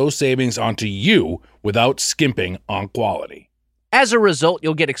pass those savings on to you without skimping on quality. As a result,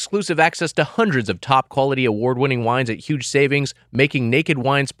 you'll get exclusive access to hundreds of top-quality award-winning wines at huge savings, making Naked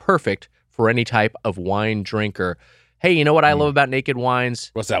Wines perfect for any type of wine drinker. Hey, you know what I love about Naked Wines?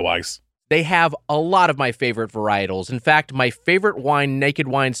 What's that, Wags? They have a lot of my favorite varietals. In fact, my favorite wine Naked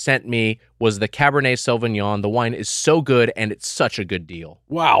Wine sent me was the Cabernet Sauvignon. The wine is so good, and it's such a good deal.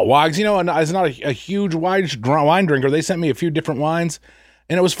 Wow, Wags, you know, as not a huge wine drinker, they sent me a few different wines,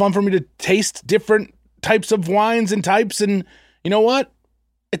 and it was fun for me to taste different types of wines and types, and you know what?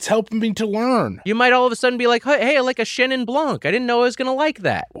 It's helping me to learn. You might all of a sudden be like, hey, I like a Chenin Blanc. I didn't know I was going to like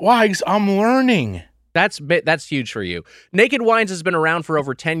that. Wags, I'm learning. That's huge for you. Naked Wines has been around for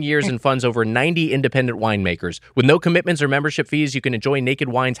over 10 years and funds over 90 independent winemakers. With no commitments or membership fees, you can enjoy Naked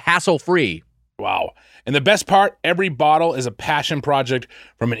Wines hassle-free. Wow. And the best part, every bottle is a passion project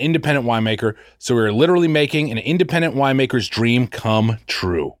from an independent winemaker, so we're literally making an independent winemaker's dream come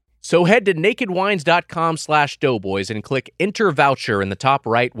true. So head to nakedwines.com/doughboys and click enter voucher in the top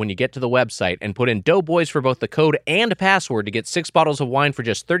right when you get to the website and put in doughboys for both the code and password to get 6 bottles of wine for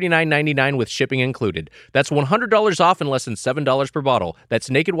just $39.99 with shipping included. That's $100 off and less than $7 per bottle. That's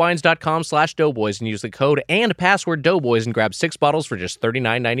nakedwines.com/doughboys and use the code and password doughboys and grab 6 bottles for just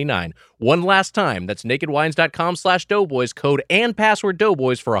 $39.99. One last time, that's nakedwines.com/doughboys, code and password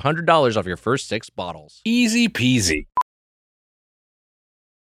doughboys for $100 off your first 6 bottles. Easy peasy.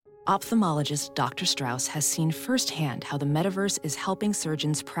 Ophthalmologist Dr. Strauss has seen firsthand how the metaverse is helping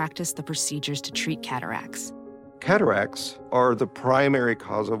surgeons practice the procedures to treat cataracts. Cataracts are the primary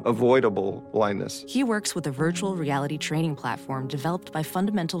cause of avoidable blindness. He works with a virtual reality training platform developed by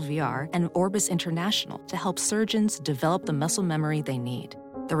Fundamental VR and Orbis International to help surgeons develop the muscle memory they need.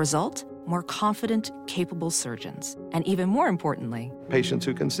 The result? More confident, capable surgeons. And even more importantly, Patients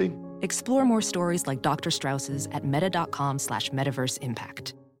who can see. explore more stories like Dr. Strauss's at meta.com/metaverse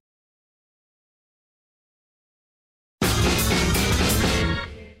impact.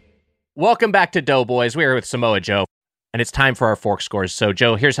 Welcome back to Doughboys. We're here with Samoa Joe, and it's time for our fork scores. So,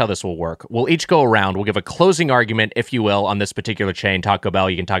 Joe, here's how this will work. We'll each go around. We'll give a closing argument, if you will, on this particular chain. Taco Bell,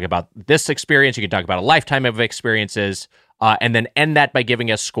 you can talk about this experience. You can talk about a lifetime of experiences, and then end that by giving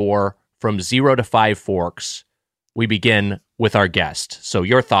a score from 0 to 5 forks. We begin with our guest. So,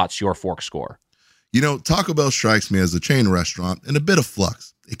 your thoughts, your fork score. You know, Taco Bell strikes me as a chain restaurant in a bit of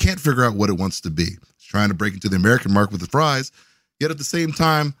flux. It can't figure out what it wants to be. It's trying to break into the American market with the fries, yet at the same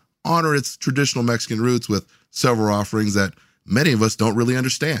time, honor its traditional Mexican roots with several offerings that many of us don't really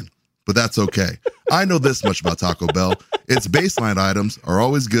understand. But that's okay. I know this much about Taco Bell. Its baseline items are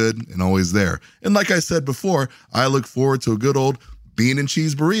always good and always there. And like I said before, I look forward to a good old bean and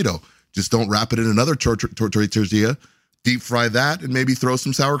cheese burrito. Just don't wrap it in another tortilla, deep fry that, and maybe throw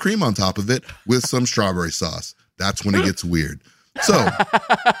some sour cream on top of it with some strawberry sauce. That's when it gets weird. So,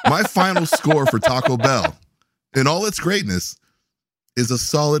 my final score for Taco Bell, in all its greatness, is a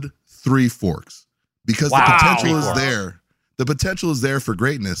solid 3 forks, because the potential is there. The potential is there for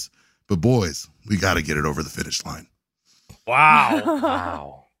greatness, but boys, we got to get it over the finish line.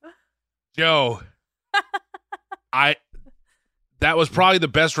 Wow. Joe, that was probably the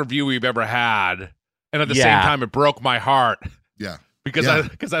best review we've ever had. And at the same time, it broke my heart. Yeah. Because I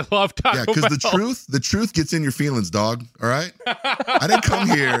love Taco Bell. Yeah, because the truth gets in your feelings, dog. All right? I didn't come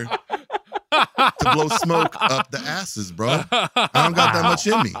here to blow smoke up the asses, bro. I don't got that much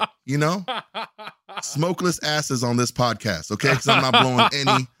in me, you know? Smokeless asses on this podcast, okay? Because I'm not blowing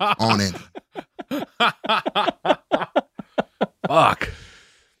any on any. Fuck.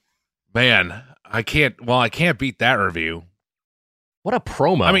 Man, I can't beat that review. What a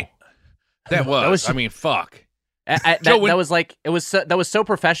promo. I mean, that was fuck. That was so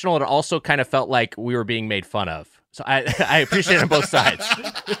professional. It also kind of felt like we were being made fun of. So I appreciate it on both sides.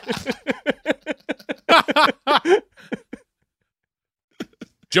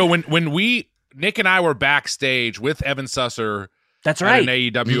 Joe, when Nick and I were backstage with Evan Susser, that's right, at an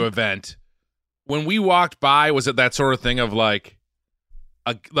AEW event, when we walked by, was it that sort of thing of like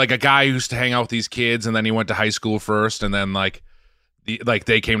a guy who used to hang out with these kids and then he went to high school first and then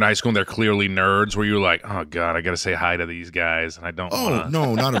they came to high school and they're clearly nerds, where you were like, oh God, I got to say hi to these guys. And I don't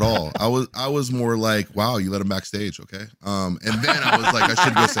no, not at all. I was more like, wow, you let them backstage. Okay. And then I was like, I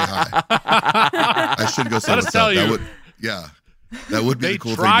should go say hi. I should go say what's up. That would be the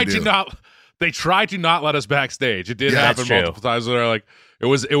cool thing to do. They tried to not let us backstage. It did happen multiple times where they're like,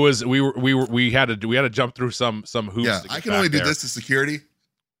 we had to jump through some hoops. Yeah. I can only do this to security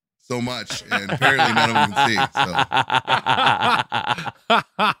so much, and apparently none of them can see. So.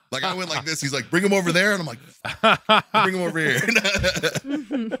 Like I went like this. He's like, bring him over there, and I'm like, bring him over here.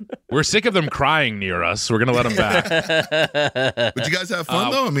 We're sick of them crying near us. We're gonna let them back. But you guys have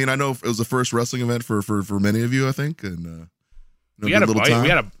fun though. I mean, I know it was the first wrestling event for many of you, I think, and we had a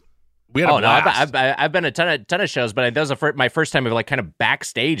blast. I've been a ton of shows, but that was my first time of like kind of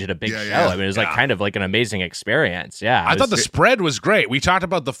backstage at a big show. I mean, it was like kind of like an amazing experience. Yeah, I thought the spread was great. We talked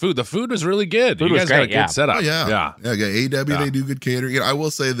about the food. The food was really good. You guys got a good setup. Oh, yeah. AEW, they do good catering. You know, I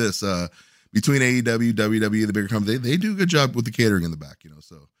will say this: between AEW, WWE, the bigger company, they do a good job with the catering in the back. You know,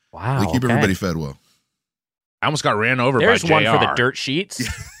 so they keep everybody fed well. I almost got ran over. There's by JR. one for the dirt sheets.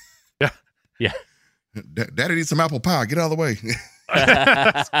 Yeah. Daddy needs some apple pie. Get out of the way.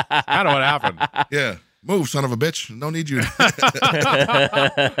 That's kind of what happened. Yeah. Move, son of a bitch. Don't need you.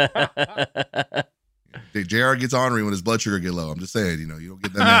 JR gets ornery when his blood sugar get low. I'm just saying, you don't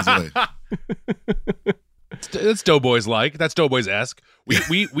get that man's way. That's Doughboys like. That's Doughboys-esque.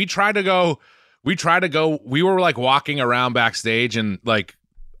 We try to go. We were like walking around backstage and like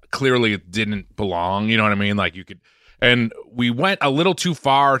clearly it didn't belong. You know what I mean? Like you could. And we went a little too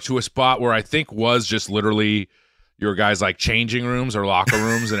far to a spot where I think was just literally your guys' like changing rooms or locker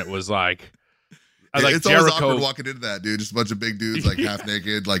rooms, and it was like it's always awkward walking into that, dude. Just a bunch of big dudes, like half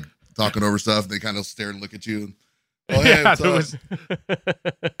naked, like talking over stuff. And they kind of stare and look at you. Oh, hey,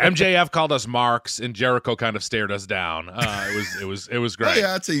 MJF called us marks, and Jericho kind of stared us down. It was great. Oh,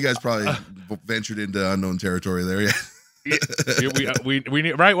 yeah, I'd say you guys probably ventured into unknown territory there. Yeah,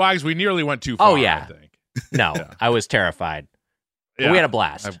 we right, Wags. We nearly went too far. Oh yeah, I think. No, yeah. I was terrified. But we had a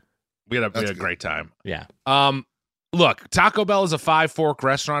blast. We had a great time. Yeah. Look, Taco Bell is a 5-fork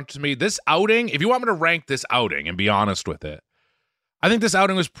restaurant to me. This outing, if you want me to rank this outing and be honest with it, I think this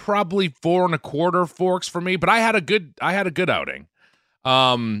outing was probably 4 1/4 forks for me, but I had a good outing.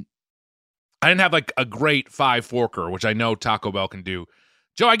 I didn't have like a great 5-forker, which I know Taco Bell can do.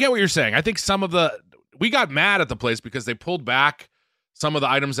 Joe, I get what you're saying. I think we got mad at the place because they pulled back some of the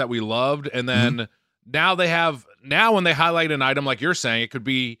items that we loved, and then now when they highlight an item like you're saying, it could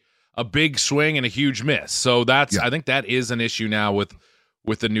be a big swing and a huge miss. So I think that is an issue now with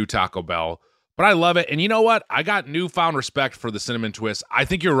the new Taco Bell. But I love it. And you know what? I got newfound respect for the cinnamon twist. I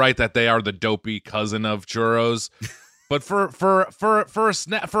think you're right that they are the dopey cousin of churros. But for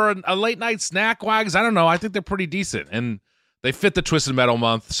a late night snack, Wags, I don't know. I think they're pretty decent, and they fit the Twisted Metal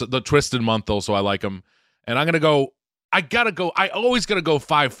month, the Twisted month though. So I like them. And I'm gonna go. I always gotta go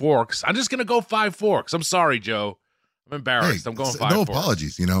 5 forks. I'm just gonna go 5 forks. I'm sorry, Joe. I'm embarrassed. I'm going 5 forks. No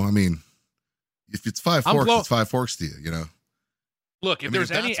apologies. I mean, if it's 5 forks, it's 5 forks to you. Look, if there's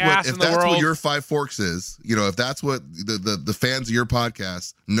any ass in the world, if that's what your 5 forks is, if that's what the fans of your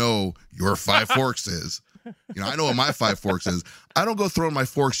podcast know your 5 forks is, I know what my 5 forks is. I don't go throwing my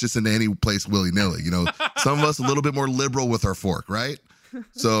forks just into any place willy nilly. Some of us a little bit more liberal with our fork, right?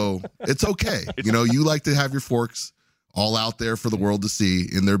 So it's okay. You like to have your forks all out there for the world to see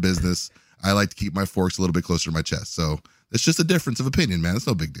in their business. I like to keep my forks a little bit closer to my chest. So it's just a difference of opinion, man. It's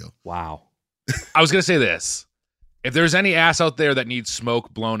no big deal. Wow. I was gonna say this. If there's any ass out there that needs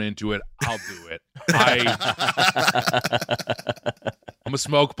smoke blown into it, I'll do it. I'm a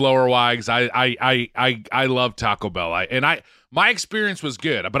smoke blower, Wags. I love Taco Bell. My experience was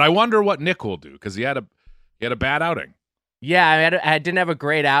good, but I wonder what Nick will do because he had a bad outing. Yeah, I didn't have a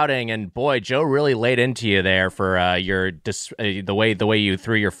great outing, and boy, Joe really laid into you there for the way you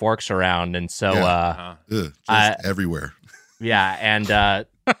threw your forks around, and so just everywhere. Yeah, and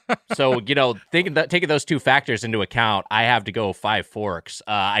so taking those two factors into account, I have to go 5 forks.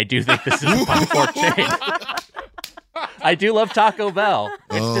 I do think this is a 5-fork chain. I do love Taco Bell.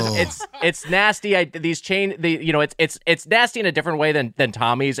 It's nasty. It's nasty in a different way than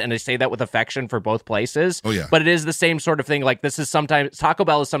Tommy's, and I say that with affection for both places. Oh yeah. But it is the same sort of thing. Like Taco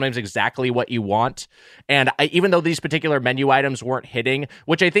Bell is sometimes exactly what you want, and even though these particular menu items weren't hitting,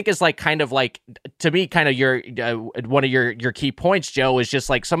 which I think is to me kind of your one of your key points, Joe, is just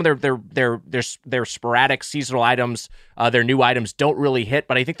like some of their sporadic seasonal items, their new items don't really hit,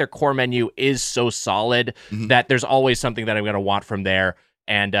 but I think their core menu is so solid that there's always something that I'm going to want from there.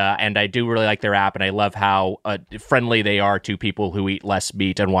 And I do really like their app, and I love how friendly they are to people who eat less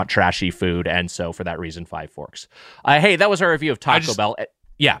meat and want trashy food. And so for that reason, 5 forks. Hey, that was our review of Taco Bell.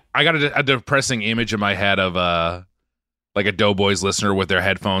 Yeah. I got a depressing image in my head of like a Doughboys listener with their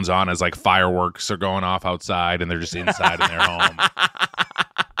headphones on as like fireworks are going off outside and they're just inside in their home.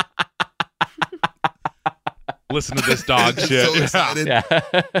 Listen to this dog shit. So excited. Yeah.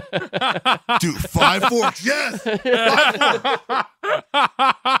 Dude, 5 forks, yes! 5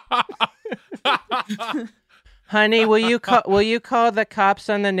 forks. Honey, will you call the cops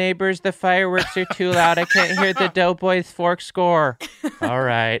on the neighbors? The fireworks are too loud. I can't hear the Doughboys fork score. All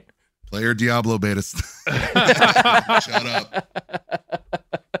right. Player Diablo beta. Shut up.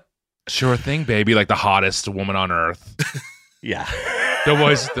 Sure thing, baby. Like the hottest woman on earth. Yeah.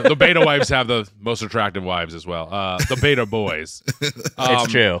 The beta wives have the most attractive wives as well. The beta boys.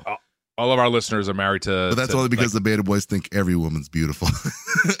 It's true. All of our listeners are married to. But that's only because the beta boys think every woman's beautiful.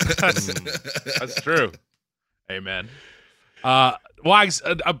 That's true. Amen. Wags,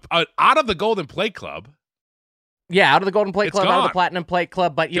 out of the Golden Plate Club. Yeah, out of the Golden Plate Club, gone. out of the Platinum Plate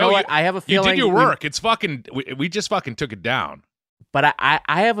Club. But you know what? I have a feeling you did your work. It's fucking. We just fucking took it down. But I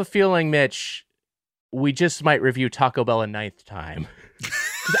have a feeling, Mitch, we just might review Taco Bell a 9th time.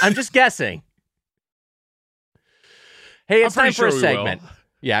 I'm just guessing. Hey, it's time for a segment.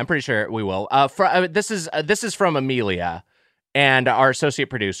 Yeah, I'm pretty sure we will. This is from Amelia and our associate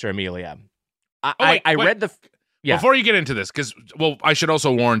producer, Amelia. I read the. Yeah. Before you get into this, because I should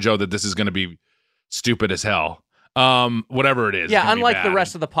also warn Joe that this is going to be stupid as hell. Whatever it is. Yeah, unlike the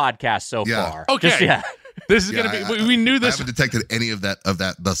rest of the podcast so far. Okay. This is gonna be. We knew this. I haven't detected any of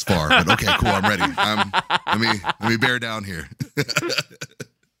that thus far. But okay, cool. I'm ready. Let me bear down here.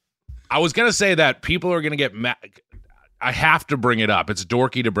 I was gonna say that people are gonna get mad. I have to bring it up. It's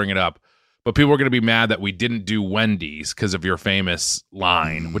dorky to bring it up, but people are gonna be mad that we didn't do Wendy's because of your famous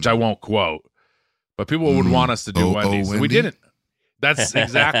line, which I won't quote. But people would want us to do Wendy's. Wendy? We didn't. That's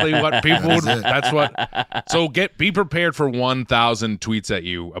exactly what people would. That's what. So be prepared for 1,000 tweets at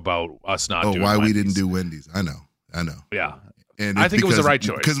you about us not doing why Wendy's. we didn't do Wendy's. I know. Yeah. And I think it was the right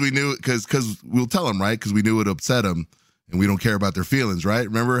choice. Because we knew, because we'll tell them, right? Because we knew it would upset them, and we don't care about their feelings, right?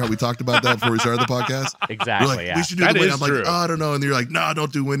 Remember how we talked about that before we started the podcast? Exactly, We're like, yeah. we should do That the Wendy's. is I'm true. like, I don't know. And you're like, no,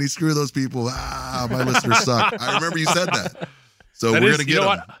 don't do Wendy's. Screw those people. My listeners suck. I remember you said that. So we're going to get them.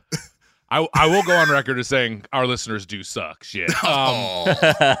 What? I will go on record as saying our listeners do suck. Shit.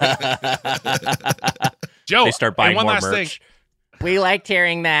 Joe, They start buying one more last merch. thing. We liked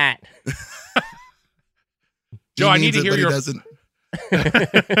hearing that. Joe, I need means to hear but he your. doesn't.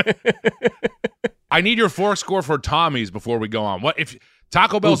 I need your fork score for Tommy's before we go on. What if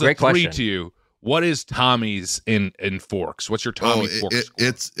Taco Bell's a great 3 question. to you? What is Tommy's in forks? What's your Tommy fork score?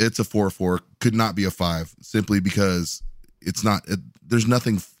 It's a 4 could not be a 5 simply because it's not. There's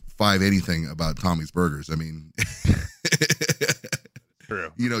nothing 5 anything about Tommy's Burgers. I mean,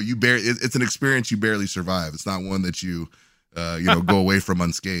 True. It's an experience you barely survive. It's not one that you go away from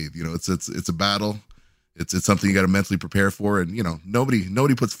unscathed. It's a battle. It's something you got to mentally prepare for, and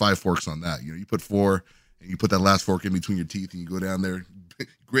nobody puts 5 forks on that. You put 4, and you put that last fork in between your teeth, and you go down there,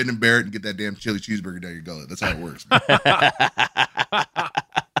 grin and bear it, and get that damn chili cheeseburger down your gullet. That's how it works.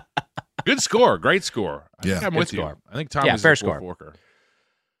 Good score, great score. I think I'm Good with score. you. I think Tommy's fair a score. forker.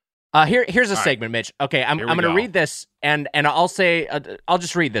 Here's a All right. segment, Mitch. Okay, I'm Here we going to go. read this, and I'll say I'll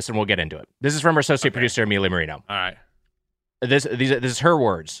just read this, and we'll get into it. This is from our associate producer Amelia Marino. All right. This is her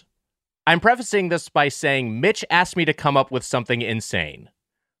words. I'm prefacing this by saying Mitch asked me to come up with something insane.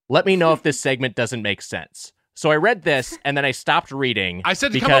 Let me know if this segment doesn't make sense. So I read this, and then I stopped reading. I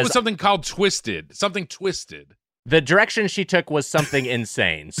said to come up with something called Twisted. Something twisted. The direction she took was something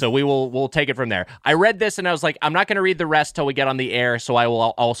insane. So we'll take it from there. I read this, and I was like, I'm not going to read the rest till we get on the air, so I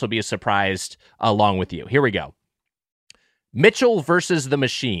will also be surprised along with you. Here we go. Mitchell versus the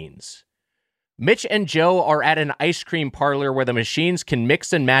machines. Mitch and Joe are at an ice cream parlor where the machines can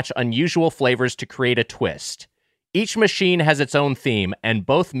mix and match unusual flavors to create a twist. Each machine has its own theme, and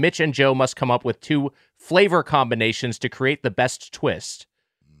both Mitch and Joe must come up with 2 flavor combinations to create the best twist.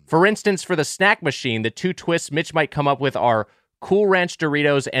 For instance, for the snack machine, the 2 twists Mitch might come up with are Cool Ranch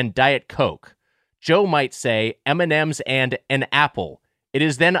Doritos and Diet Coke. Joe might say M&M's and an apple. It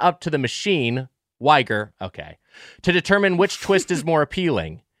is then up to the machine, Weiger, to determine which twist is more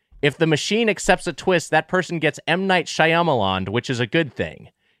appealing. If the machine accepts a twist, that person gets M. Night Shyamalan, which is a good thing.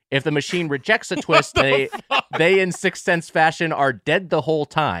 If the machine rejects a twist, they in Sixth Sense fashion are dead the whole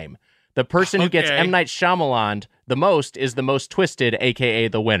time. The person who gets M. Night Shyamalan the most is the most twisted, a.k.a.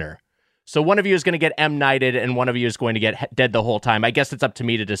 the winner. So one of you is going to get M. Nighted, and one of you is going to get dead the whole time. I guess it's up to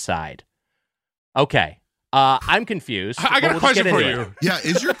me to decide. Okay. I'm confused. I got a question for you. Yeah,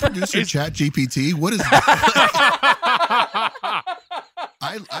 is your producer Chat GPT? What is that?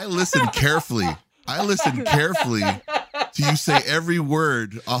 I listen carefully. To you say every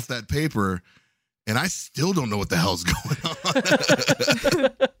word off that paper, and I still don't know what the hell's going on.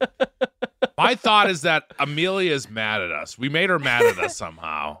 My thought is that Amelia's mad at us. We made her mad at us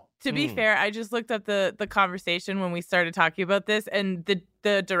somehow. To be fair, I just looked up the conversation when we started talking about this, and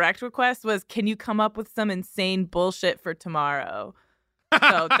the direct request was, can you come up with some insane bullshit for tomorrow?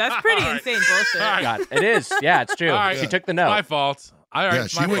 So that's pretty insane bullshit. God, it is. Yeah, it's true. She took the note. My fault. All right, Yeah,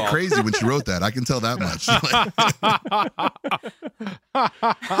 she went crazy when she wrote that. I can tell that much.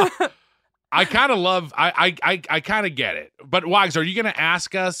 I kind of love. I kind of get it. But Wags, are you going to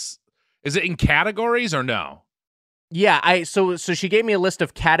ask us? Is it in categories or no? Yeah, so she gave me a list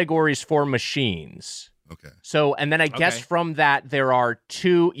of categories for machines. Okay. So, and then I guess from that there are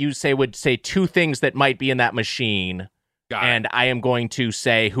 2. You would say 2 things that might be in that machine, and I am going to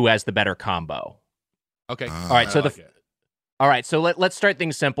say who has the better combo. Okay. All right. So all right. So let's start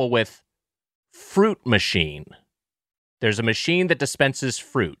things simple with fruit machine. There's a machine that dispenses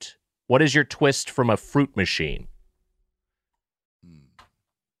fruit. What is your twist from a fruit machine?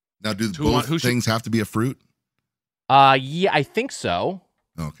 Now, do both things have to be a fruit? Yeah, I think so.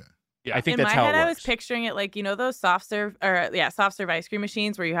 Okay. Yeah, I think in that's my how head, it works. I was picturing it like, those soft serve ice cream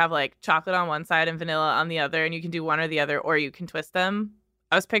machines where you have like chocolate on one side and vanilla on the other, and you can do one or the other, or you can twist them.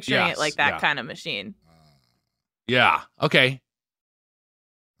 I was picturing it like that kind of machine. Yeah. Okay.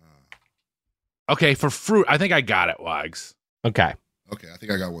 Okay, for fruit, I think I got it, Wags. Okay. Okay, I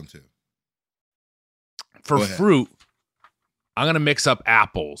think I got one too. For fruit, I'm gonna mix up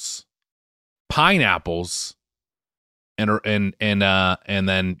apples, pineapples, and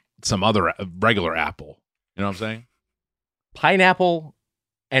then some other regular apple. You know what I'm saying? Pineapple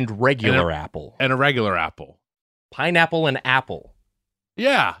and regular apple. And a regular apple. Pineapple and apple.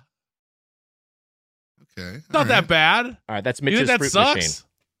 Yeah. Okay. Not that bad. All right, that's Mitch's that fruit sucks? machine.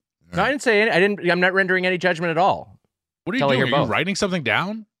 No, I didn't say any. I'm not rendering any judgment at all. What are you doing? Are you writing something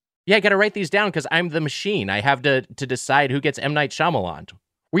down? Yeah, I got to write these down because I'm the machine. I have to decide who gets M. Night Shyamalan.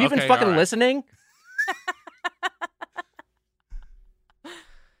 Were you even fucking listening?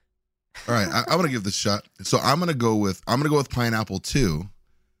 All right, I'm gonna give this a shot. So I'm gonna go with pineapple too,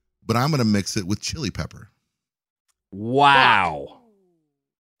 but I'm gonna mix it with chili pepper. Wow.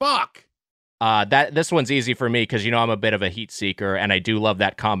 Fuck. This one's easy for me because I'm a bit of a heat seeker and I do love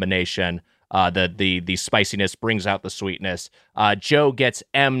that combination. The spiciness brings out the sweetness. Joe gets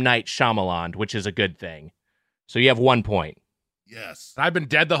M. Night Shyamalan, which is a good thing. So you have 1 point. Yes. I've been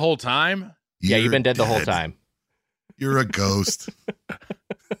dead the whole time? You've been dead the whole time. You're a ghost.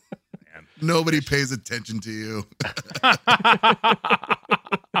 Nobody pays attention to you.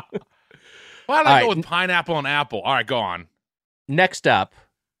 Why did I go with pineapple and apple? All right, go on. Next up,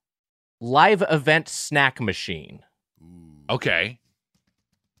 live event snack machine. Okay.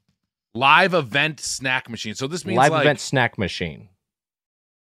 Live event snack machine. So this means live event snack machine.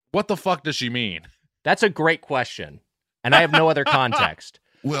 What the fuck does she mean? That's a great question. And I have no other context.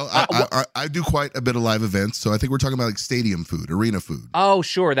 Well, I do quite a bit of live events, so I think we're talking about like stadium food, arena food. Oh,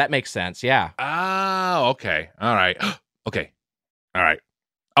 sure. That makes sense. Yeah. Oh, okay. All right. Okay. All right.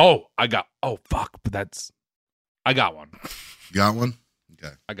 Oh, fuck. But I got one. Got one?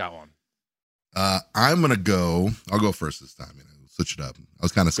 Okay. I got one. I'll go first this time. Switch it up. I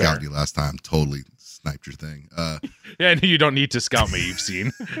was kind of scouting you last time. Totally sniped your thing. Yeah, you don't need to scout me. You've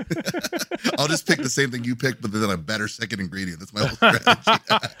seen. I'll just pick the same thing you picked, but then a better second ingredient. That's my whole strategy.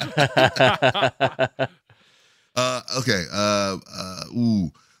 Okay.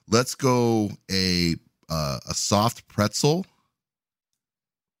 Let's go a soft pretzel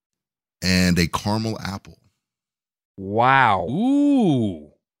and a caramel apple. Wow.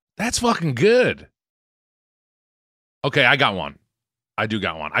 Ooh, that's fucking good. Okay, I got one. I do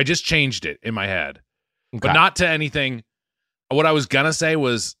got one. I just changed it in my head, but not to anything. What I was gonna say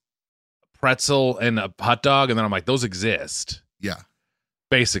was pretzel and a hot dog, and then I'm like, those exist. Yeah,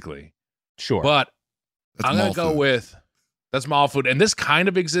 basically. Sure. But that's I'm gonna go with that's mall food, and this kind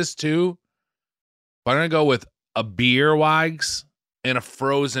of exists too. But I'm gonna go with a beer wags and a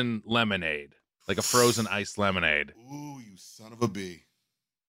frozen lemonade, like a frozen iced lemonade. Ooh, you son of a bee.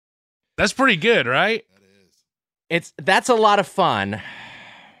 That's pretty good, right? That's a lot of fun.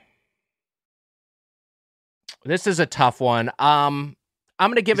 This is a tough one. I'm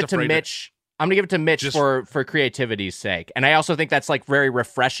gonna give it to Mitch. I'm gonna give it to Mitch for creativity's sake, and I also think that's like very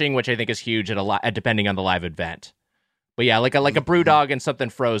refreshing, which I think is huge at depending on the live event. But yeah, like a brew dog and something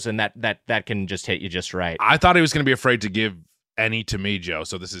frozen that can just hit you just right. I thought he was gonna be afraid to give any to me, Joe.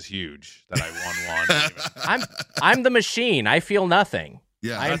 So this is huge that I won one. I'm the machine. I feel nothing.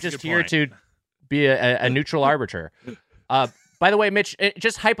 Yeah, I'm just here to be a neutral arbiter. By the way, Mitch,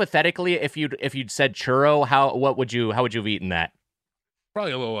 just hypothetically, if you'd said churro, how would you have eaten that?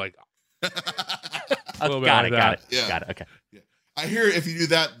 Probably a little like. Got it. Yeah. Got it. Okay. Yeah. I hear if you do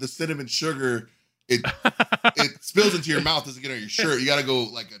that, the cinnamon sugar it spills into your mouth, doesn't get on your shirt. You got to go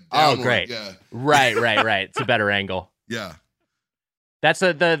like a downward. Oh, great. Yeah. Right. It's a better angle. Yeah. That's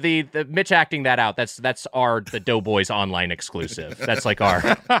the Mitch acting that out. That's the Doughboys online exclusive. That's like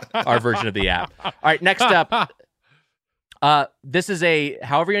our version of the app. All right, next up. This is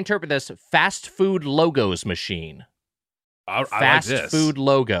however you interpret this, fast food logos machine. Fast like this. Food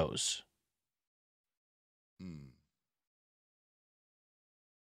logos.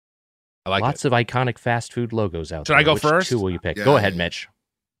 I like Lots of iconic fast food logos out there. Should I go Which first? Two will you pick? Yeah, go ahead, Mitch.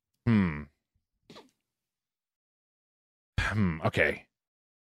 Okay.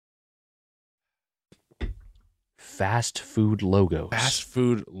 Fast food logos. Fast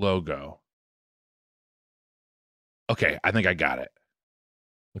food logo. Okay, I think I got it.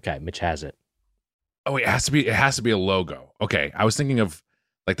 Okay, Mitch has it. Oh wait, it has to be a logo. Okay, I was thinking of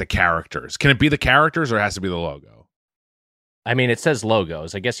like the characters. Can it be the characters or it has to be the logo? I mean, it says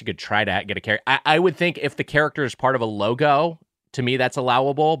logos. I guess you could try to get a character. I would think if the character is part of a logo, to me that's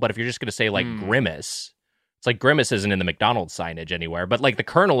allowable. But if you're just going to say like Grimace, it's like Grimace isn't in the McDonald's signage anywhere. But like the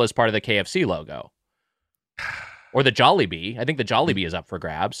Colonel is part of the KFC logo. Or the Jollibee. I think the Jollibee is up for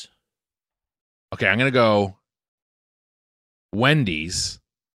grabs. Okay, I'm going to go Wendy's.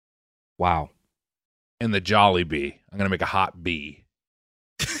 Wow. And the Jollibee. I'm going to make a hot B.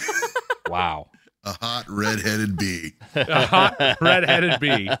 Wow. A hot redheaded bee. A hot redheaded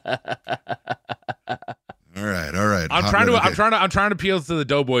bee. All right. I'm trying to appeal to the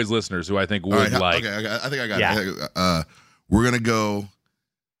Doughboys listeners who I think would like. Okay, I think I got it. We're gonna go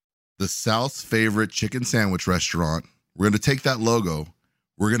the South's favorite chicken sandwich restaurant. We're gonna take that logo.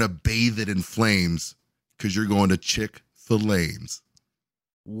 We're gonna bathe it in flames because you're going to Chick-fil-A's.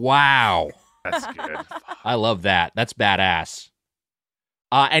 Wow. That's good. I love that. That's badass.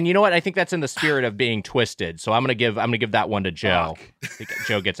 And you know what? I think that's in the spirit of being twisted. So I'm gonna give that one to Joe. I think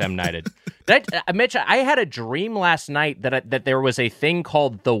Joe gets M-nighted. Mitch, I had a dream last night that there was a thing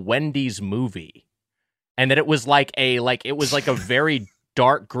called the Wendy's movie, and that it was like a very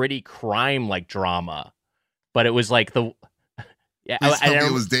dark, gritty crime like drama, but it was like the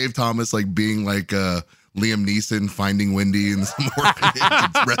it was Dave Thomas like being like Liam Neeson finding Wendy in some orphanage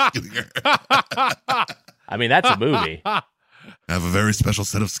and rescuing her. I mean, that's a movie. I have a very special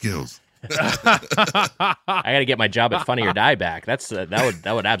set of skills. I got to get my job at Funny or Die back.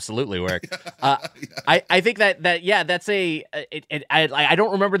 That would absolutely work. I think that's I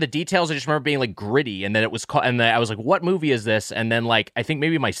don't remember the details. I just remember being like gritty, and then it was I was like, what movie is this? And then like I think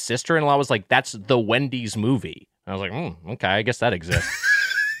maybe my sister-in-law was like, that's the Wendy's movie. And I was like, okay, I guess that exists.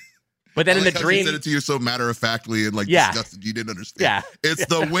 But then in the dream, she said it to you so matter of factly and like disgusted you didn't understand. Yeah, it's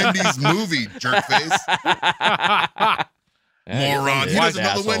the Wendy's movie, jerkface. Moron. He doesn't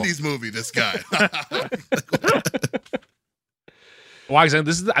know the Wendy's movie, this guy. Well, I think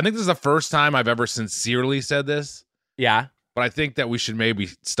this is the first time I've ever sincerely said this. Yeah. But I think that we should maybe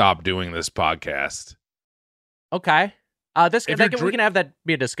stop doing this podcast. Okay. We can have that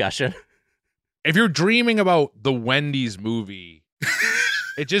be a discussion. If you're dreaming about the Wendy's movie,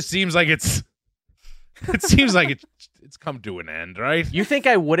 it just seems like it's come to an end, right? You think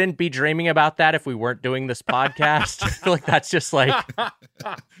I wouldn't be dreaming about that if we weren't doing this podcast? I feel like that's just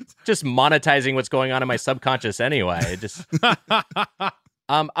monetizing what's going on in my subconscious anyway.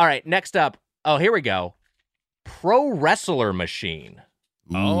 All right, next up. Oh, here we go. Pro Wrestler Machine.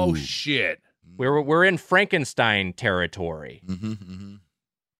 Ooh. Oh shit. We're in Frankenstein territory. Mm-hmm.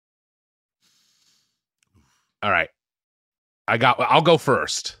 All right. I'll go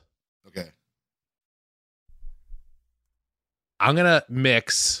first. Okay. I'm gonna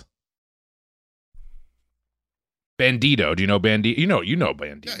mix Bandito. Do you know Bandito? You know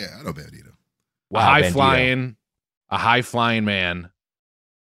Bandito. Yeah, I know Bandito. Wow, A high flying man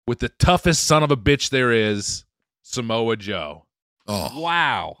with the toughest son of a bitch there is, Samoa Joe. Oh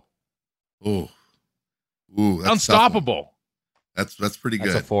wow. Ooh, that's unstoppable. That's pretty good.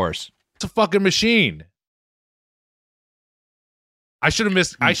 That's a force. It's a fucking machine. I should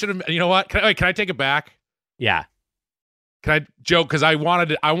have. You know what? Can I take it back? Yeah. Can I joke? Because I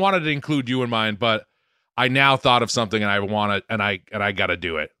wanted to include you in mine, but I now thought of something, and I got to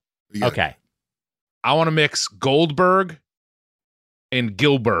do it. Okay. I want to mix Goldberg and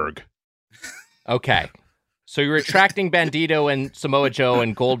Gilberg. Okay. So you're retracting Bandito and Samoa Joe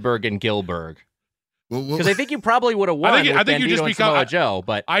and Goldberg and Gilberg. Because I think you probably would have won with Bandito you just and Samoa Joe,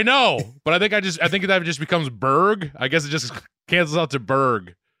 but I know, but I think that just becomes Berg. I guess it just cancels out to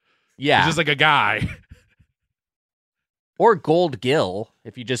Berg. Yeah, it's just like a guy. Or Gold Gill,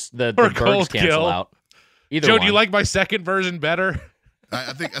 if you just the Bergs cancel out. Either Joe, one. do you like my second version better?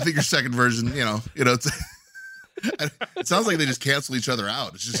 I think your second version, it sounds like they just cancel each other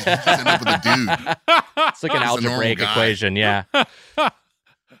out. It's just you just end up with a dude. It's like an algebraic equation, yeah.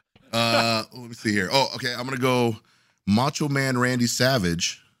 Let me see here. Oh, okay. I'm gonna go Macho Man Randy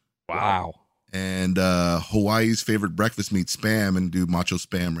Savage. Wow. And Hawaii's favorite breakfast meat, Spam, and do Macho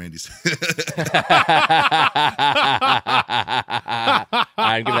Spam Randy.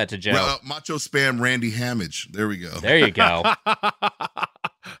 I'd give that to Joe. Macho Spam Randy Hamage. There we go. There you go.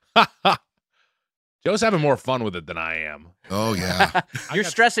 Joe's having more fun with it than I am. Oh yeah. You're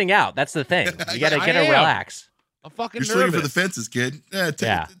stressing out. That's the thing. You gotta relax. I'm fucking You're nervous. swinging for the fences, kid.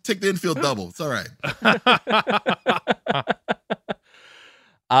 Take the infield double. It's all right.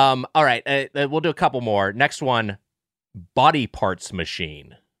 All right. We'll do a couple more. Next one, Body Parts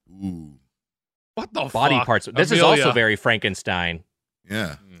Machine. Ooh. What the Body fuck? Parts. This is also very Frankenstein.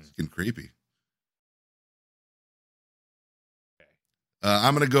 Yeah. It's getting creepy.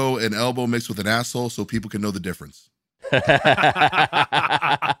 I'm going to go an elbow mixed with an asshole so people can know the difference.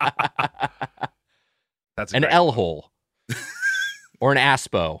 That's an L hole or an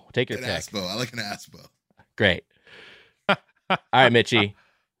aspo. Take your pick. Aspo. I like an aspo. Great. All right, Mitchie.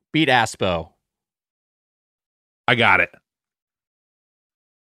 Beat aspo. I got it.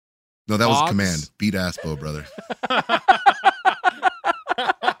 No, that was a command. Beat aspo, brother.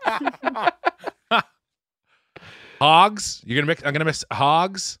 Hogs. I'm gonna mix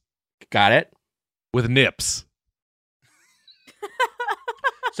hogs. Got it. with nips.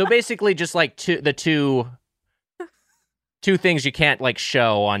 So basically, just like two things you can't like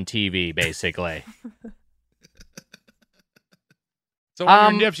show on TV, basically. So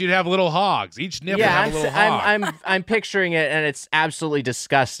on your nips, you'd have little hogs. Each nip would have a little hog. I'm picturing it, and it's absolutely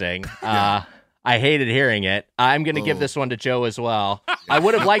disgusting. I hated hearing it. I'm going to give this one to Joe as well. I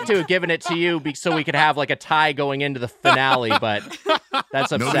would have liked to have given it to you so we could have like a tie going into the finale, but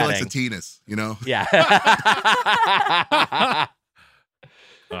that's upsetting. Nobody likes a penis, you know? Yeah.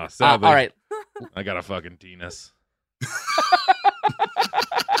 Sadly, all right. I got a fucking penis.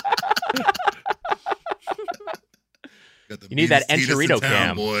 You need that Enchirito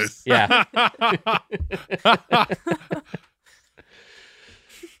cam, boys. Yeah.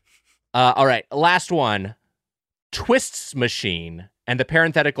 All right, last one. Twists machine, and the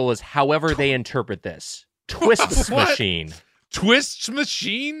parenthetical is however they interpret this. Twists machine. Twists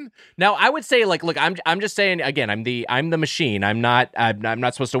machine? Now, I would say, like, look, I'm just saying again. I'm the machine. I'm not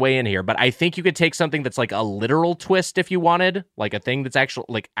supposed to weigh in here, but I think you could take something that's like a literal twist if you wanted, like a thing that's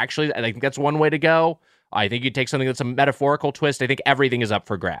actually. I think that's one way to go. I think you take something that's a metaphorical twist. I think everything is up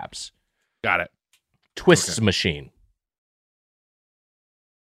for grabs. Got it. Twists machine.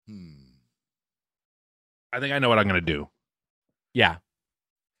 I think I know what I'm going to do. Yeah.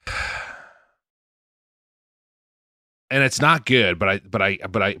 And it's not good, but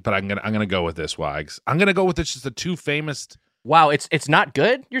I'm gonna go with this, Wags. I'm gonna go with this. Just the two famous. Wow, it's not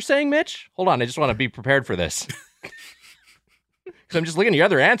good. You're saying, Mitch? Hold on, I just want to be prepared for this. Because I'm just looking at your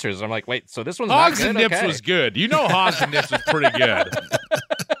other answers. I'm like, wait, so this one's Hogs not good? and Nips was good. You know, Hogs and Nips was pretty good.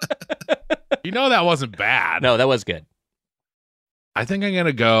 You know that wasn't bad. No, that was good. I think I'm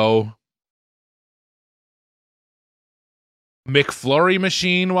gonna go McFlurry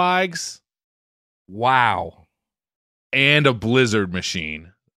machine, Wags. Wow. And a Blizzard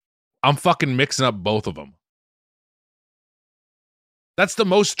machine. I'm fucking mixing up both of them. That's the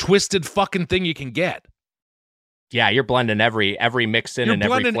most twisted fucking thing you can get. Yeah, you're blending every mix in and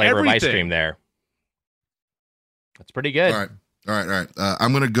every flavor of ice cream there. That's pretty good. All right.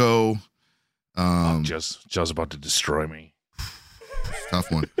 I'm gonna go. Joe's about to destroy me.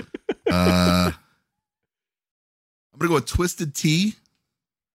 Tough one. I'm gonna go with Twisted Tea.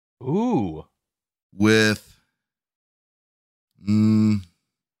 Ooh. With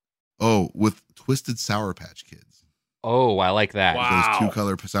with Twisted Sour Patch Kids. Oh, I like that. Wow. Those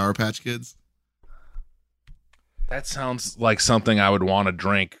 2-color Sour Patch Kids. That sounds like something I would want to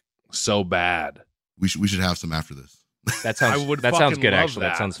drink so bad. We should have some after this. That sounds good. Actually,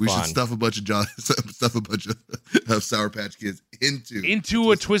 that sounds fun. We should stuff a bunch of Sour Patch Kids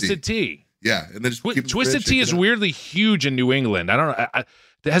into a Twisted Tea. Yeah, and then just Twisted Tea is weirdly huge in New England. I don't know.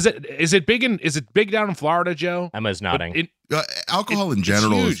 Is it big down in Florida, Joe? Emma's nodding. Alcohol in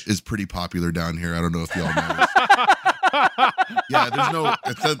general is pretty popular down here. I don't know if y'all know. Yeah,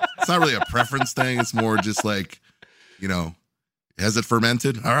 it's not really a preference thing. It's more just like, has it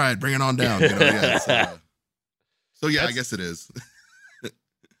fermented? All right, bring it on down. I guess it is.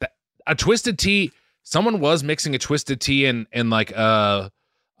 A Twisted Tea. Someone was mixing a Twisted Tea in like a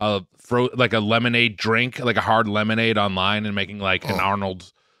lemonade drink, like a hard lemonade online, and making like an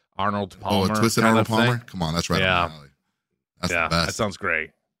Arnold Palmer. Oh, a Twisted Arnold Palmer? Come on, that's right. Yeah. Up my alley. That's the best. That sounds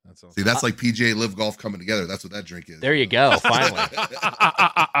great. See, that's like PGA Live Golf coming together. That's what that drink is. There you go. Finally.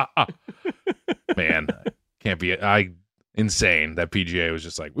 Man, can't be insane that PGA was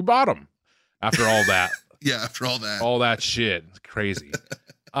just like, we bought them after all that. Yeah, after all that. All that shit. It's crazy.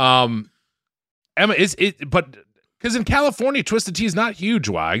 Emma, but because in California, Twisted Tea is not huge,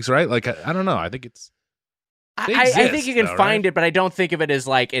 Wags, right? Like, I don't know. I think it's. I think you can find it, but I don't think of it as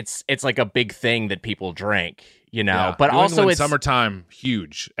like it's like a big thing that people drink, Yeah. But New also, England it's summertime,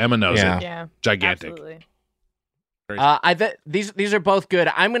 huge. Emma knows it. Yeah, gigantic. Absolutely. These are both good.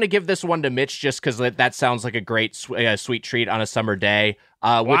 I'm going to give this one to Mitch just because that sounds like a great sweet treat on a summer day.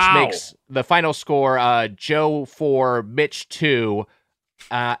 Which makes the final score Joe 4, Mitch 2,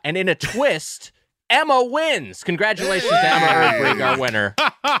 and in a twist. Emma wins. Congratulations to Emma Erdbrink, our winner.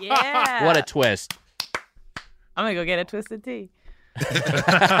 Yeah. What a twist. I'm going to go get a Twisted Tea.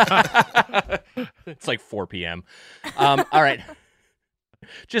 It's like 4 p.m. All right.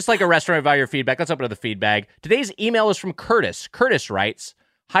 Just like a restaurant via your feedback, let's open up the feedback. Today's email is from Curtis. Curtis writes,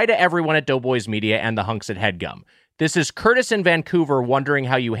 "Hi to everyone at Doughboys Media and the hunks at HeadGum. This is Curtis in Vancouver wondering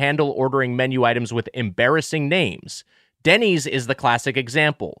how you handle ordering menu items with embarrassing names. Denny's is the classic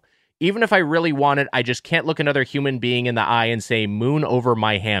example. Even if I really want it, I just can't look another human being in the eye and say, moon over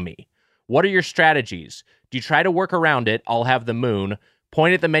my hammy. What are your strategies? Do you try to work around it? I'll have the moon.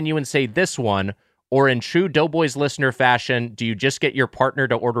 Point at the menu and say this one. Or in true Doughboys listener fashion, do you just get your partner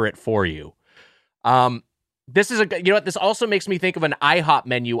to order it for you? This is you know what? This also makes me think of an IHOP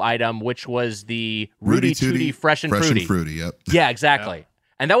menu item, which was the Rudy Tooty Fresh and Fruity. Yep. Yeah, exactly. Yep.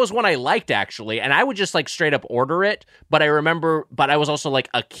 And that was one I liked, actually. And I would just like straight up order it. But I was also like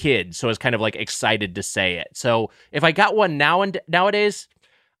a kid. So I was kind of like excited to say it. So if I got one nowadays,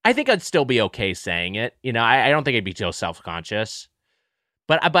 I think I'd still be okay saying it. You know, I don't think I'd be so self-conscious.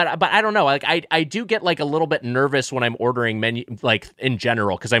 But I don't know. Like I do get like a little bit nervous when I'm ordering menu, like in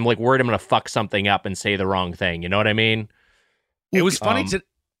general, because I'm like worried I'm going to fuck something up and say the wrong thing. You know what I mean? It was funny to...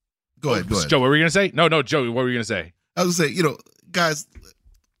 Go ahead. Joe, what were you going to say? No, Joe, what were you going to say? I was going to say, guys...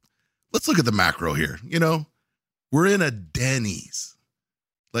 Let's look at the macro here. We're in a Denny's.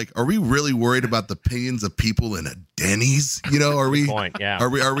 Like, are we really worried about the opinions of people in a Denny's? Are we? Point, yeah.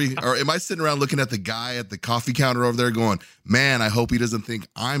 Am I sitting around looking at the guy at the coffee counter over there going, man, I hope he doesn't think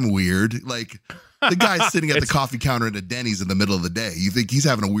I'm weird. Like, the guy's sitting at the coffee counter in a Denny's in the middle of the day. You think he's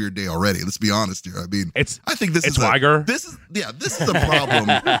having a weird day already? Let's be honest here. I mean, I think this is Weiger. This is a problem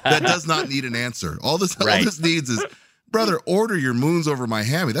that does not need an answer. All this needs is, brother, order your moons over my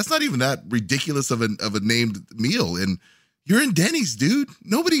hammy. That's not even that ridiculous of a named meal. And you're in Denny's, dude.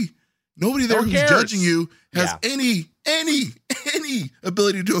 Nobody there who's judging you has any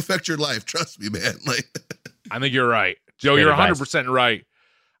ability to affect your life. Trust me, man. Like, I think you're right, Joe. You're 100% right.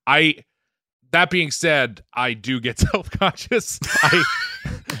 That being said, I do get self-conscious.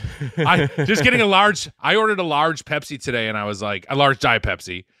 I just getting I ordered a large Pepsi today, and I was like, a large Diet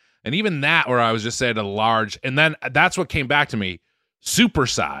Pepsi. And even that, where I was just saying a large, and then that's what came back to me. Super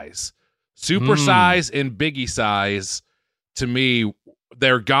size and biggie size, to me,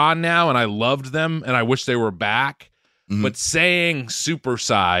 they're gone now, and I loved them, and I wish they were back. Mm-hmm. But saying super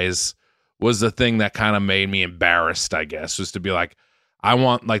size was the thing that kind of made me embarrassed, I guess, was to be like, I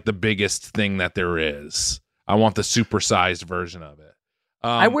want like the biggest thing that there is. I want the supersized version of it.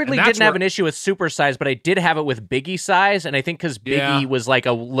 I weirdly didn't have an issue with super size, but I did have it with biggie size, and I think because biggie was like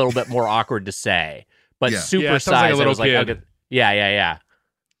a little bit more awkward to say, but super size, like a little kid. Yeah.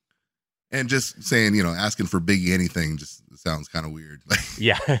 And just saying, asking for biggie anything just sounds kind of weird.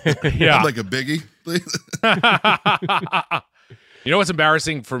 Yeah. I'd like a biggie, please. You know what's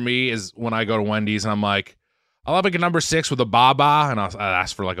embarrassing for me is when I go to Wendy's and I'm like, I'll have like a number 6 with a baba, and I'll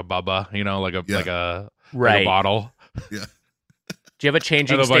ask for like a bubba, like a bottle. Yeah. Do you have a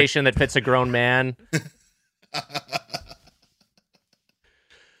changing station that fits a grown man?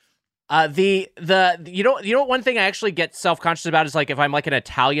 One thing I actually get self-conscious about is like if I'm like an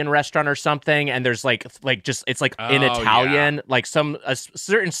Italian restaurant or something, and there's like it's like in Italian, like some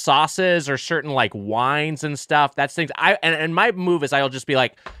certain sauces or certain like wines and stuff. That's things and my move is I'll just be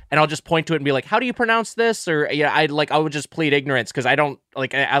like, and I'll just point to it and be like, how do you pronounce this? Or I would just plead ignorance because I don't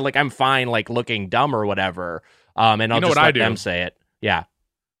like I'm fine like looking dumb or whatever. And I'll just let them say it. Yeah.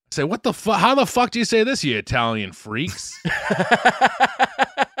 Say, what the fuck? How the fuck do you say this, you Italian freaks?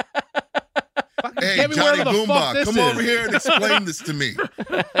 Hey, Johnny Goomba, come over here and explain this to me.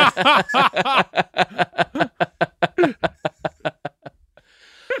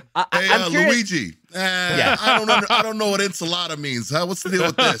 Hey, Luigi. I don't know what enchilada means. What's the deal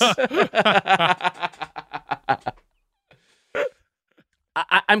with this?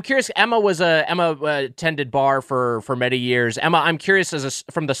 I'm curious. Emma attended bar for many years. Emma, I'm curious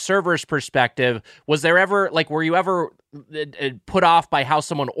from the server's perspective, was there ever were you ever put off by how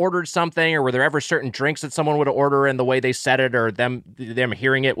someone ordered something, or were there ever certain drinks that someone would order and the way they said it, or them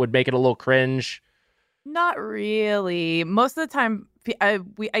hearing it would make it a little cringe? Not really. Most of the time, I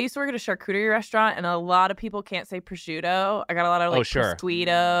used to work at a charcuterie restaurant, and a lot of people can't say prosciutto. I got a lot of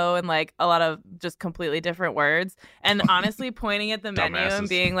prosciutto and like a lot of just completely different words. And honestly, pointing at the menu and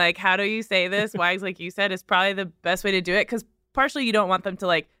being like, "How do you say this?" Wags, like you said, is probably the best way to do it, because partially you don't want them to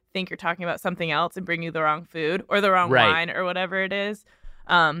like think you're talking about something else and bring you the wrong food or the wrong wine or whatever it is.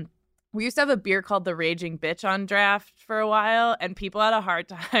 We used to have a beer called the Raging Bitch on draft for a while, and people had a hard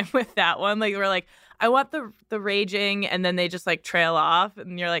time with that one. Like, they were like, I want the Raging, and then they just like trail off,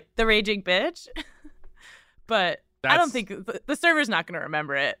 and you're like, the Raging Bitch? But I don't think the server's not going to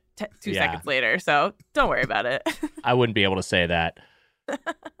remember it 2 seconds later, so don't worry about it. I wouldn't be able to say that.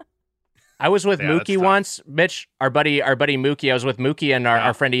 I was with Mookie once, Mitch, our buddy Mookie. I was with Mookie and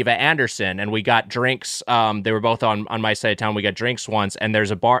our friend Eva Anderson, and we got drinks. They were both on my side of town. We got drinks once, and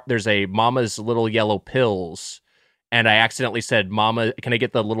there's a Mama's Little Yellow Pills, and I accidentally said, "Mama, can I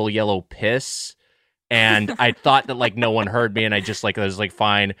get the little yellow piss?" And I thought that like no one heard me, and I just like I was like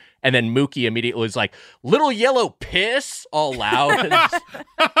fine. And then Mookie immediately was like, "Little yellow piss," all loud. And I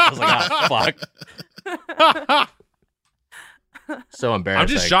was like, "Oh fuck." So embarrassing. I'm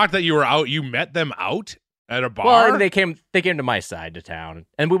just shocked that you were out. You met them out At a bar? Well, and they came to my side of town,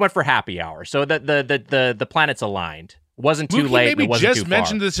 and we went for happy hour. So the planets aligned. It wasn't too late. Maybe it wasn't just too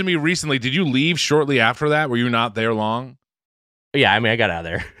mentioned far. this to me recently. Did you leave shortly after that? Were you not there long? Yeah, I mean, I got out of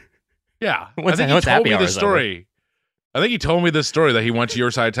there. Yeah. Once I think he told me happy the story. I think he told me this story that he went to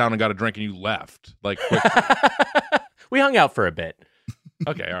your side of town and got a drink and you left. Like, quickly. We hung out for a bit.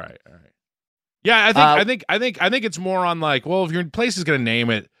 Okay, all right. Yeah, I think it's more on like, well, if your place is going to name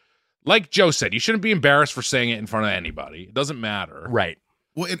it, like Joe said, you shouldn't be embarrassed for saying it in front of anybody. It doesn't matter. Right.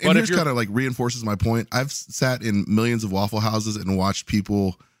 Well, and here's kind of like reinforces my point. I've sat in millions of Waffle Houses and watched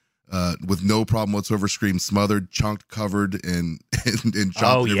people with no problem whatsoever scream smothered, chunked, covered, and chopped and everything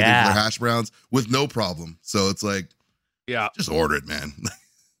for their hash browns with no problem. So it's like, yeah, just order it, man.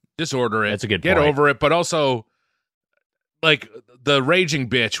 Just order it. That's a good Get point. over it, but also, like, the raging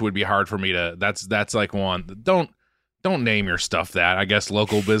bitch would be hard for me to. That's like one. Don't name your stuff that. I guess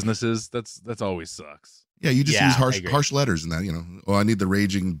local businesses. That's always sucks. Yeah, you just use harsh letters in that. You know, oh, I need the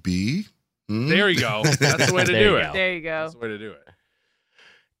raging bee. There you go. That's the way to do it. There you go. That's the way to do it.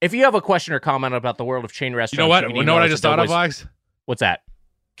 If you have a question or comment about the world of chain restaurants, you know what I just thought of, Alex? What's that?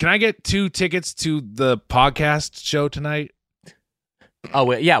 Can I get 2 tickets to the podcast show tonight?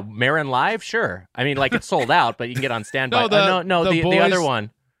 Oh yeah, Marin Live, sure. I mean, like, it's sold out, but you can get on standby. the other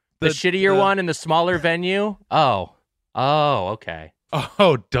one, the shittier one in the smaller venue. Oh, okay.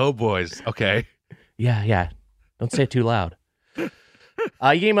 Oh, Doughboys. Okay. Yeah. Don't say it too loud. You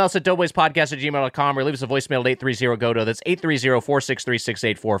can email us at doughboyspodcast@gmail.com or leave us a voicemail at 830-GODO. That's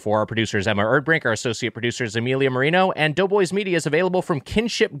 830-463-6844. Our producer is Emma Erdbrink. Our associate producer is Amelia Marino. And Doughboys Media is available from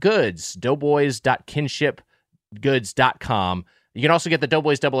Kinship Goods, doughboys.kinshipgoods.com. You can also get the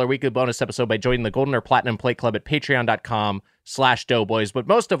Doughboys Double or Weekly bonus episode by joining the Golden or Platinum Plate Club at patreon.com/doughboys. But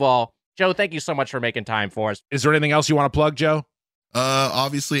most of all, Joe, thank you so much for making time for us. Is there anything else you want to plug, Joe?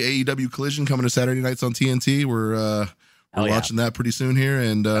 Obviously AEW Collision coming to Saturday nights on TNT. We're watching that pretty soon here,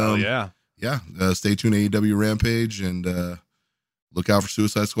 and stay tuned. AEW Rampage, and look out for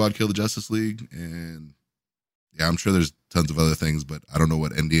Suicide Squad, Kill the Justice League, and yeah, I'm sure there's tons of other things, but I don't know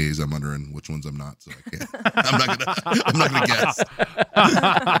what NDAs I'm under and which ones I'm not, so I can't. I'm not gonna guess.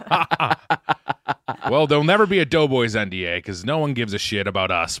 Well, there'll never be a Doughboys NDA because no one gives a shit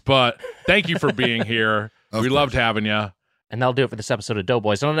about us. But thank you for being here. We loved having you. And that'll do it for this episode of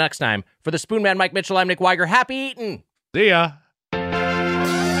Doughboys. Until next time, for the Spoon Man, Mike Mitchell, I'm Nick Weiger. Happy eating! See ya!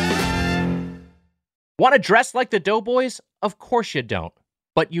 Want to dress like the Doughboys? Of course you don't.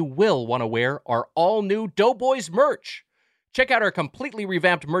 But you will want to wear our all-new Doughboys merch. Check out our completely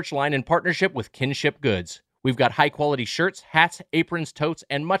revamped merch line in partnership with Kinship Goods. We've got high-quality shirts, hats, aprons, totes,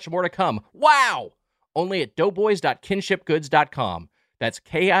 and much more to come. Wow! Only at doughboys.kinshipgoods.com. That's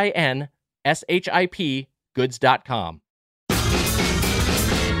KINSHIP goods.com.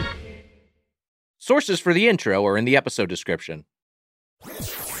 Sources for the intro are in the episode description.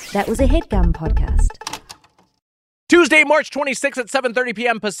 That was a HeadGum podcast. Tuesday, March 26th at 7:30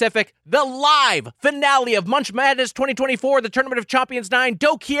 p.m. Pacific, the live finale of Munch Madness 2024, the Tournament of Champions 9,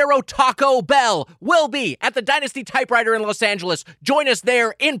 Do Quiero Taco Bell, will be at the Dynasty Typewriter in Los Angeles. Join us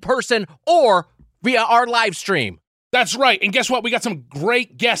there in person or via our live stream. That's right. And guess what? We got some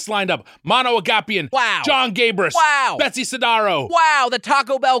great guests lined up. Mano Agapian. Wow. John Gabris. Wow. Betsy Sidaro. Wow. The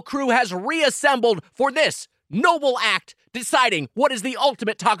Taco Bell crew has reassembled for this noble act, deciding what is the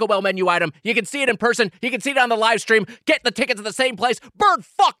ultimate Taco Bell menu item. You can see it in person. You can see it on the live stream. Get the tickets at the same place.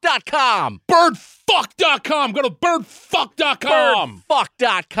 Birdfuck.com. Birdfuck.com. Go to birdfuck.com.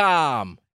 Birdfuck.com.